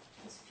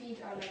 his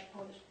feet are like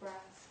polished brass.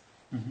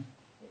 Mhm.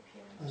 The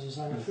appearance. Also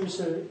seine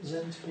Füße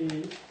sind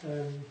wie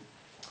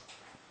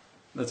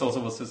That's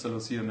also what Sister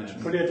Lucia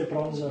mentioned. polierte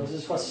Bronze. Das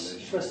ist was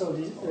Schwester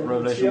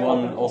Revelation Lucia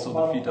 1 also the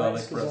Offenbarung feet are 1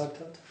 like brass. gesagt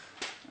hat.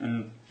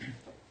 And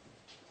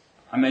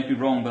I might be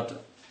wrong, but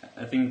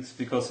I think it's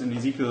because in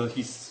Ezekiel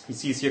he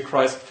sees here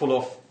Christ full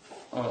of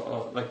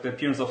like the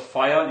appearance of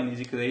fire in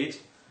Ezekiel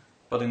 8,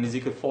 but in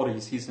Ezekiel 40 he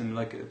sees him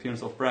like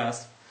appearance of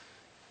brass.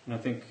 And I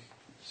think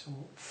So,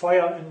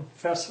 Feuer in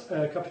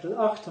Kapitel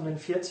 8 und in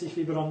 40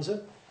 wie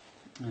Bronze.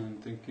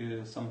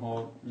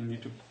 somehow you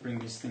need to bring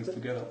these things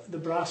together. The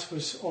brass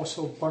was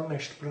also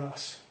burnished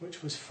brass,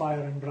 which was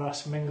fire and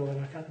brass mingled,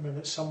 and I can't remember,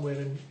 it's somewhere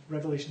in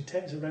Revelation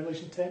 10. Is it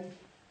Revelation 10?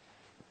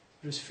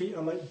 His feet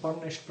are like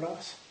burnished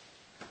brass.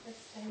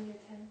 That's Daniel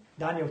 10.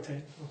 Daniel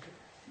 10,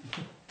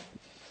 okay.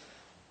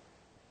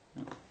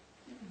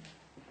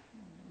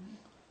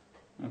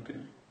 Okay.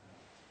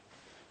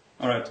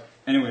 Alright,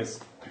 anyways.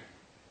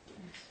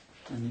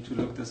 I need to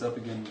look this up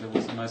again. There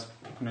was a nice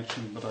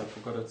connection, but I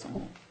forgot it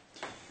somehow.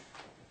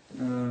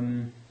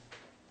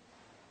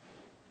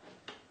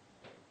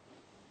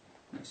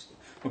 Yes.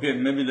 Okay,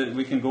 maybe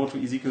we can go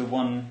to Ezekiel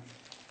 1,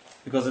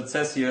 because it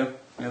says here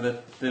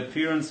that the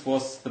appearance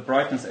was the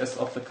brightness as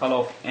of the color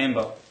of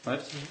amber,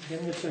 right?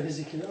 Gehen wir zu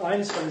Hesekiel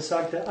 1, weil es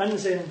sagt, der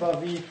Ansehen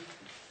war wie,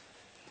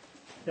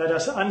 ja,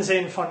 das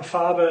Ansehen von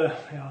Farbe,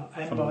 ja,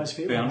 Amber ist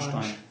wie Bernstein.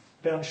 Orange.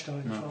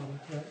 Bernsteinfarbe.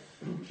 Ja.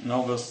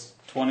 Now verse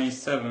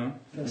 27,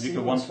 Vers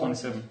Ezekiel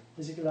 1:27.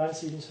 Hesekiel 1,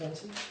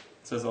 27.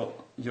 It says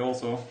here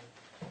also,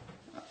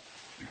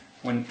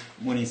 when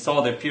he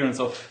saw the appearance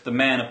of the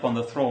man upon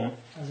the throne,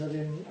 Also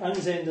den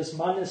Ansehen des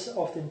Mannes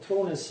auf dem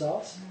Thron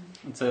saß.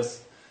 it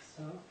says,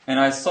 Ja. and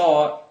I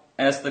saw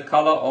as the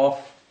color of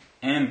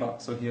amber.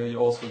 So here you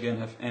also again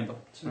have amber.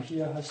 So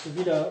hier hast du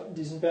wieder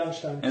diesen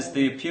Bernstein. As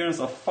the appearance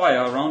of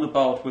fire round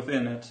about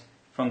within it,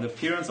 from the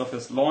appearance of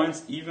his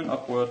loins even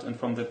upward, and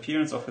from the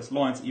appearance of his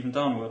loins even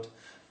downward.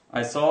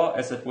 I saw,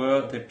 as it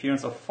were, the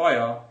appearance of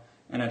fire,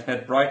 and it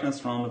had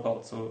brightness round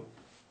about. So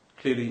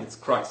clearly it's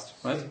Christ,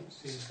 right?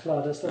 Es ist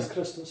klar, dass das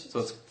Christus ist. So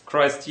it's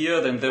Christ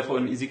here, then therefore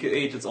in Ezekiel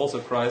 8 it's also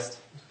Christ,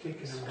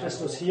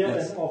 Christus hier,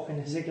 Yes. denn auch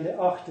in Hesekiel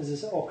 8 ist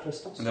es auch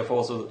Christus. and therefore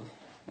also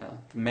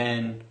the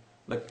man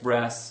like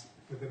brass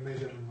with the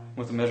measuring line.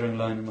 with the measuring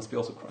line, it must be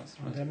also Christ,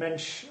 Und right? der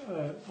Mensch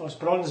aus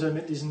Bronze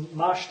mit diesem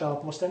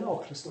Maßstab muss dann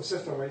auch So Christus.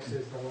 Sister White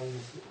says the line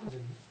is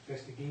an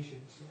investigation.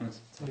 So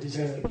Yes. So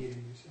diese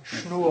investigating yourself.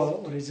 Schnur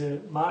oder diese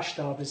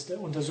Maßstab ist der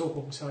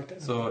Untersuchung, sagt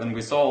er. So, and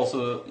we saw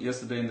also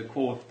yesterday in the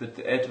quote that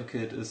the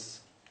advocate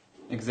is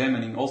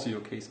examining also your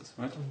cases,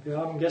 right? Und wir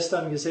haben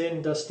gestern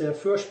gesehen, dass der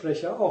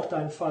Fürsprecher auch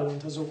deinen Fall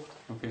untersucht.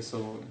 Okay,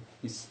 so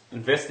he's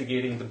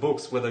investigating the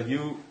books whether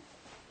you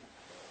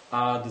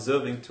are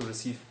deserving to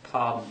receive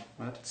pardon,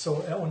 right?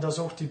 So, er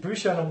untersucht die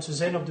Bücher, um zu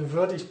sehen, ob du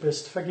würdig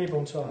bist,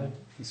 Vergebung zu erhalten.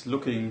 He's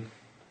looking,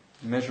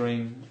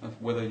 measuring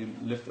whether you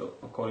lived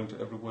according to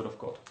every word of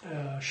God.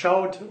 Er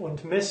schaut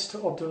und misst,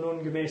 ob du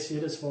nun gemäß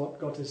jedes Wort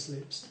Gottes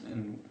lebst.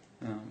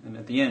 And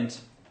at the end,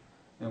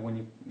 when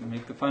you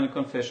make the final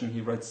confession,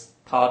 he writes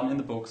pardon in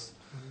the books.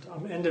 Und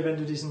am Ende, wenn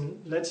du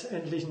diesen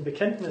letztendlichen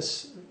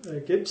Bekenntnis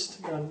gibst,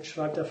 dann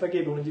schreibt er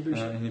Vergebung in die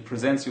Bücher. And he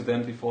presents you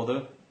then before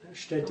the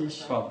stellt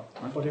dich Father.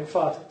 Right? vor den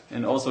Vater.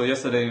 And also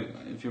yesterday,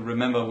 if you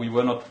remember, we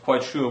were not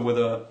quite sure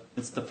whether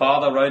it's the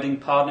Father writing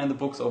pardon in the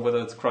books or whether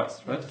it's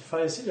Christ, right?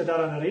 Falls ihr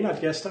daran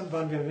erinnert, gestern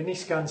waren wir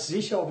nicht ganz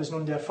sicher, ob es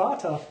nun der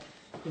Vater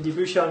in die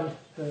Büchern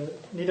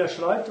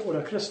niederschreibt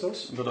oder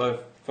Christus. But I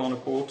found a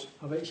quote,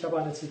 Aber ich habe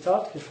ein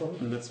Zitat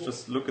gefunden. and let's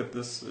just look at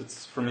this.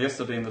 It's from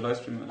yesterday in the live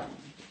stream,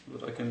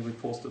 but I can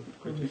repost it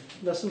quickly.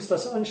 Lass uns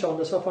das anschauen.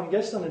 Das war von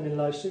gestern in den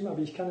Livestream, aber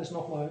ich kann es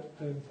nochmal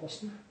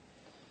posten.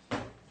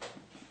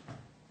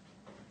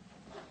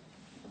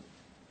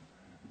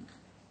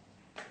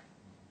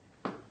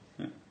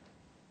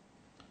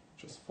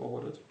 Just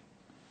forward it.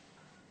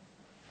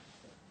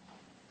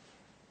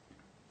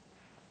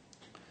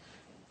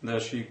 There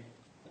she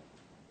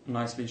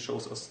nicely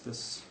shows us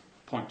this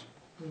point.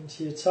 Und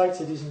hier zeigt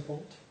sie diesen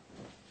Punkt.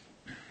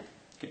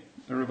 Okay,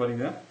 everybody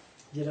there?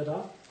 Jeder da?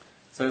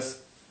 It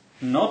says,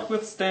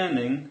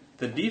 notwithstanding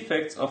the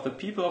defects of the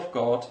people of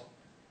God,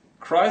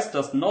 Christ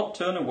does not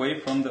turn away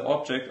from the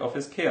object of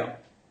his care.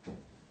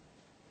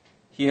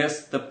 He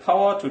has the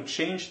power to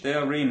change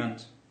their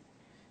raiment.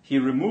 He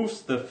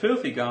removes the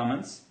filthy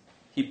garments.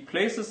 He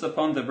places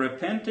upon the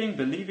repenting,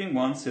 believing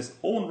ones his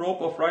own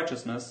robe of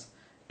righteousness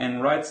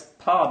and writes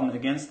pardon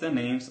against their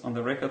names on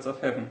the records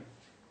of heaven.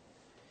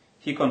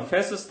 He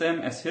confesses them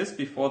as his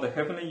before the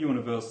heavenly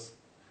universe.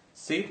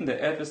 Satan,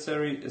 the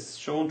adversary, is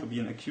shown to be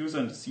an accuser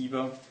and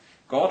deceiver.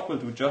 God will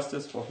do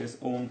justice for his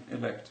own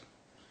elect.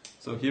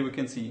 So here we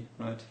can see,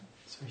 right?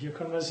 So, hier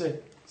können wir sehen.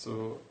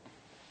 So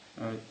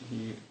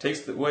he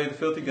takes away the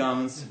filthy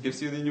garments,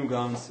 gives you the new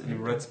garments, and he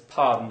writes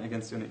pardon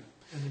against your name.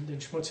 Er nimmt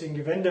den schmutzigen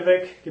Gewände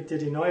weg, gibt dir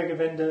die neue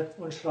Gewände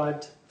und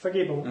schreibt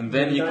Vergebung. And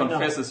then he in deinen Namen.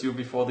 confesses you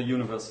before the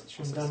universe,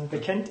 Und dann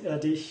bekennt er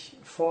dich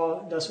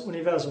vor das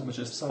Universum, which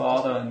is sagt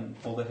Father and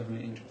all the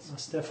heavenly angels.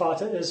 was der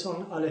Vater ist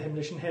und alle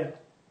himmlischen Herren.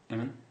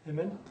 Amen.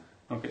 Amen.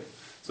 Okay.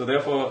 So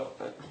therefore,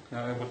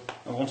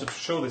 I wanted to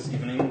show this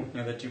evening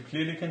that you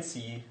clearly can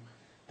see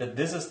that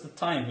this is the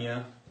time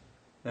here.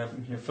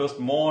 Your first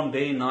morn,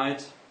 day,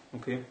 night.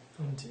 Okay.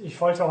 Und ich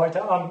wollte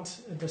heute Abend,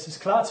 dass es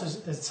klar zu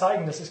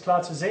zeigen, dass es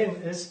klar zu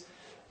sehen ist,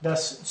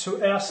 dass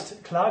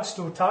zuerst klagst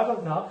du Tag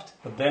und Nacht,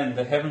 But then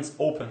the heavens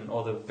open,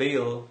 or the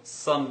veil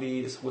suddenly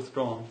is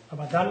withdrawn.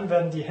 aber dann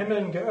werden die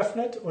Himmeln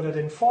geöffnet oder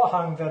den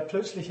Vorhang wird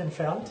plötzlich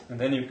entfernt. And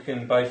then you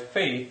can, by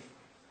faith,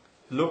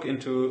 look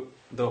into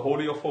the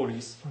Holy of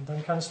Holies, Und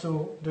dann kannst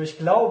du durch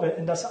Glaube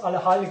in das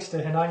Allerheiligste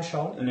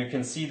hineinschauen. and you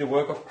can see the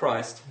work of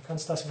Christ, Du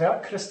kannst das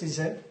Werk Christi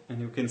sehen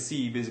and you can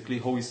see basically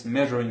how He's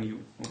measuring you.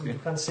 und Okay, du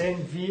kannst sehen,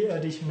 wie er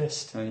dich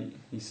misst.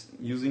 He's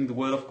using the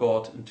Word of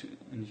God,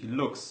 and He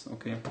looks.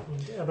 Okay,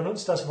 Und er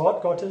benutzt das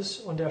Wort Gottes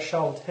und er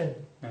schaut hin.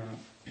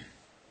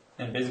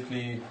 And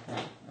basically,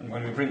 and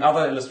when we bring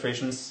other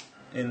illustrations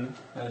in,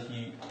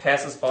 He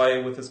passes by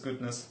with His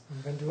goodness.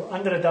 Und wenn du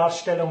andere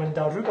Darstellungen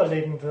darüber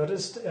legen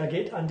würdest, er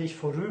geht an dich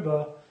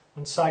vorüber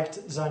und zeigt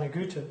seine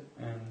Güte.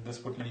 And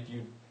this would lead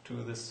you to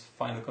this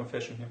final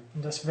confession here.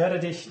 Und das werde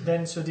dich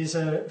denn zu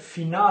dieser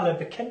finale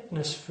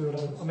Bekenntnis führen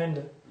am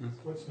Ende.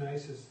 What's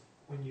nice is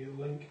when you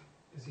link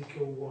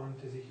Ezekiel 1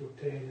 to Ezekiel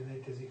 10 and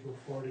then to Ezekiel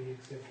 40,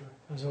 etc.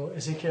 Also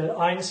Ezekiel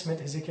 1 mit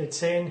Ezekiel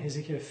 10,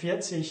 Ezekiel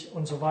 40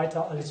 und so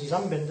weiter alle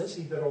zusammenbindest.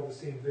 See they're all the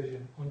same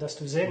vision. Und dass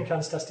du sehen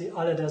kannst, dass die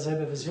alle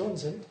derselbe Vision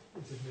sind.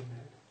 It's at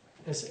midnight.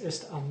 Es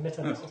ist am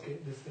Mitternacht. Okay,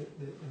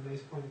 the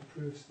nice point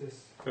proves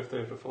this. Fifth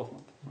day of the fourth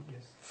month.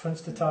 Yes.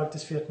 5. Tag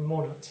des 4.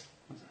 Monats.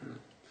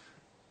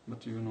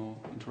 But you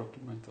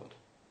interrupted my thought.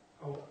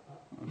 Oh,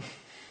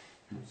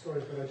 I'm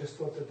sorry, but I just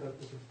thought that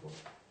was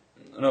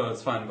important. No,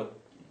 it's fine, but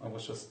I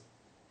was just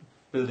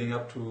building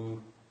up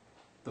to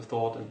the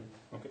thought, and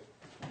okay,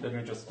 let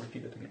me just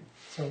repeat it again.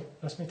 So,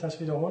 lass mich das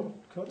wiederholen,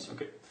 kurz.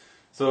 Okay,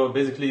 so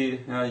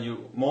basically,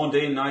 you mourn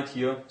day and night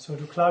here. So,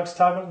 du klagst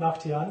Tag und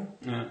Nacht hier an.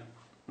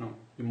 No,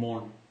 you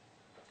mourn.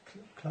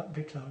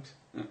 Beklagst.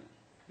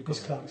 Because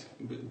Beklagst.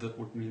 that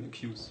would mean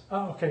accuse.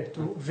 Okay,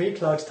 du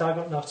wehklagst Tag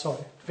und Nacht,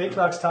 sorry.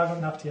 Wehklagst Tag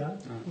und Nacht hier an.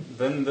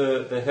 Then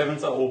the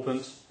heavens are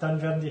opened. Dann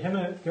werden die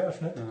Himmel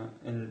geöffnet.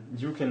 And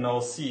you can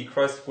now see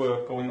Christ's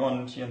work going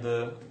on here in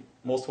the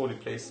most holy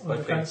place Und by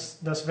du faith. kannst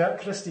das Werk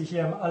Christi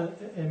hier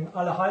im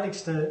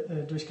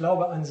Allerheiligste durch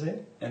Glaube ansehen.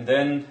 And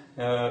then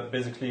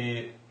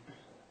basically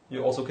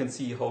you also can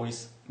see how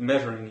He's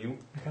measuring you.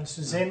 Dann kannst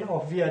du sehen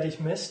auch, wie er dich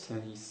misst.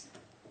 He's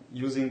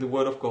using the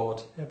word of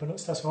God, Er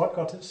benutzt das Wort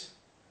Gottes.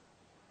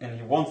 and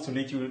He wants to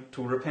lead you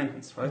to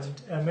repentance, right?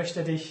 Und er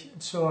möchte dich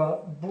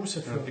zur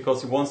Buße führen.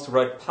 Because He wants to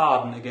write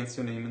pardon against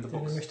your name in the Denn er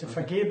books. möchte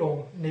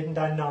Vergebung neben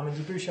deinen Namen in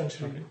die Bücher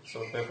schreiben. So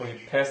therefore He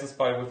passes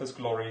by with His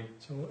glory.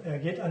 So, er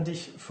geht an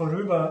dich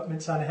vorüber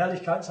mit seiner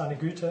Herrlichkeit, seiner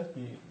Güte.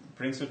 He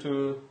brings you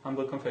to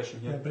humble confession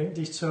Er here. bringt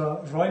dich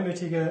zur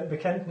reumütigen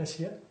Bekenntnis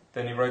hier.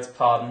 Then He writes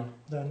pardon.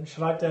 Dann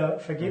schreibt er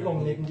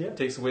Vergebung neben dir.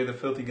 Takes away the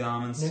filthy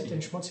garments. Nimmt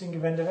den He schmutzigen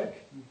Gewände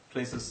weg.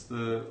 places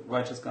the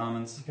righteous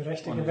garments. Die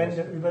gerechte on you.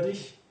 Gewände über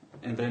dich.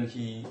 And then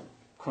He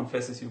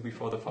confesses you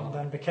before the Und Father.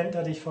 dann bekennt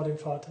er dich vor dem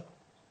Vater.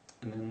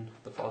 And then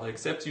the Father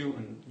accepts you,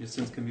 and your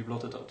sins can be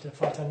blotted out. Der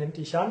Vater nimmt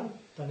dich an.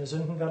 Deine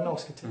Sünden werden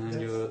ausgetilgt.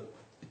 And you're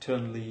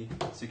eternally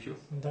secure.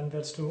 Und dann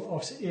wirst du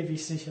aufs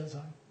ewig sicher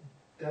sein.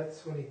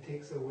 that's when he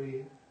takes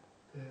away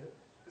the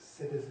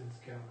citizen's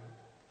garment.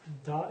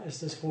 Da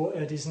ist es, wo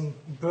er diesen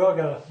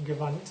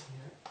Bürgergewand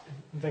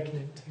Yeah.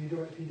 wegnimmt. If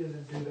he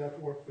doesn't do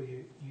that work where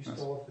you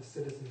still have the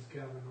citizen's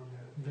garment on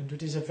there.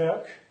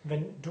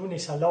 Wenn du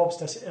nicht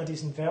erlaubst, dass er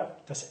diesen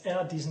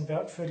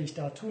Werk für dich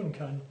da tun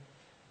kann,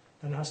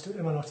 dann hast du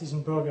immer noch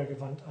diesen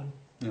Bürgergewand an.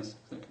 Yes,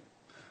 exactly.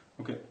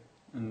 Okay.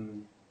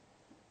 And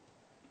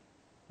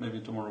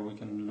maybe tomorrow we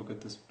can look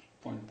at this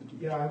point that you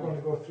Yeah, I'm going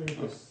to go through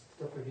this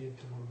stuff again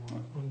tomorrow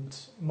morning.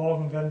 Und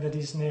morgen werden wir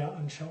dies näher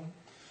anschauen,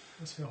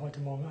 was wir heute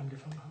Morgen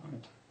angefangen haben.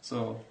 Right.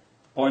 So,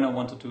 the point I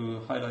wanted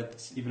to highlight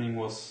this evening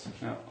was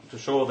to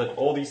show that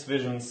all these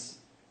visions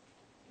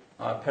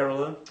are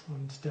parallel.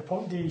 Und der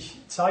Punkt, den ich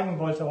zeigen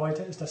wollte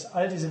heute, ist, dass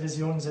all diese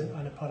Visionen sind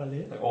eine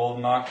Parallel. They're all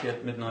marked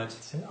at midnight.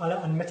 Sind alle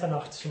an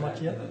Mitternacht zu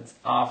markieren. And it's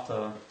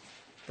after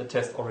the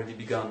test already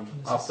begun,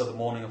 after the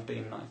morning of day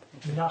and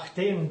night.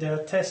 Nachdem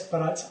der Test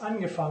bereits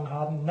angefangen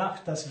haben,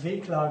 nach das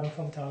Wehklagen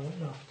von Tag und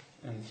Nacht.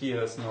 And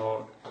here is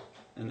now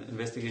an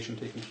investigation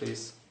taking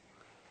place.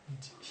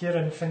 Und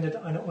hierin findet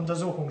eine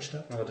Untersuchung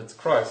statt. But it's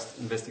Christ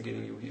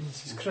investigating you here.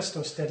 Es ist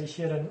Christus, der dich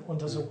hierin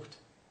untersucht.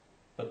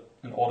 But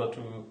in order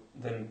to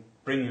then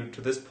bring you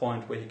to this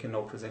point where he can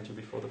now present you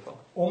before the Father.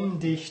 Um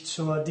dich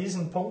zu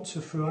diesem Punkt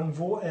zu führen,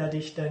 wo er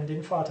dich denn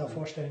den Vater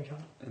vorstellen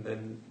kann. And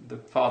then the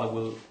Father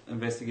will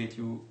investigate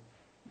you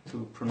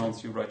to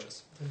pronounce you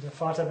righteous. Und der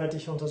Vater wird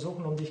dich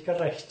untersuchen, um dich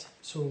gerecht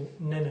zu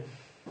nennen.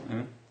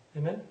 Amen?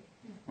 Amen?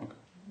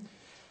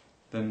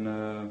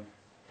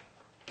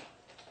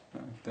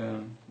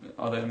 Then,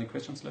 are there any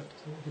questions left?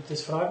 So, gibt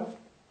es Fragen?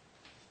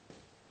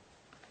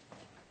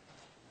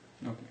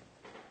 Okay.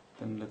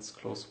 Then let's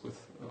close with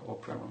our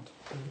prayer round.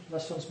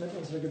 Lasst uns mit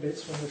unserer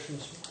Gebetsrunde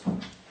Schluss machen.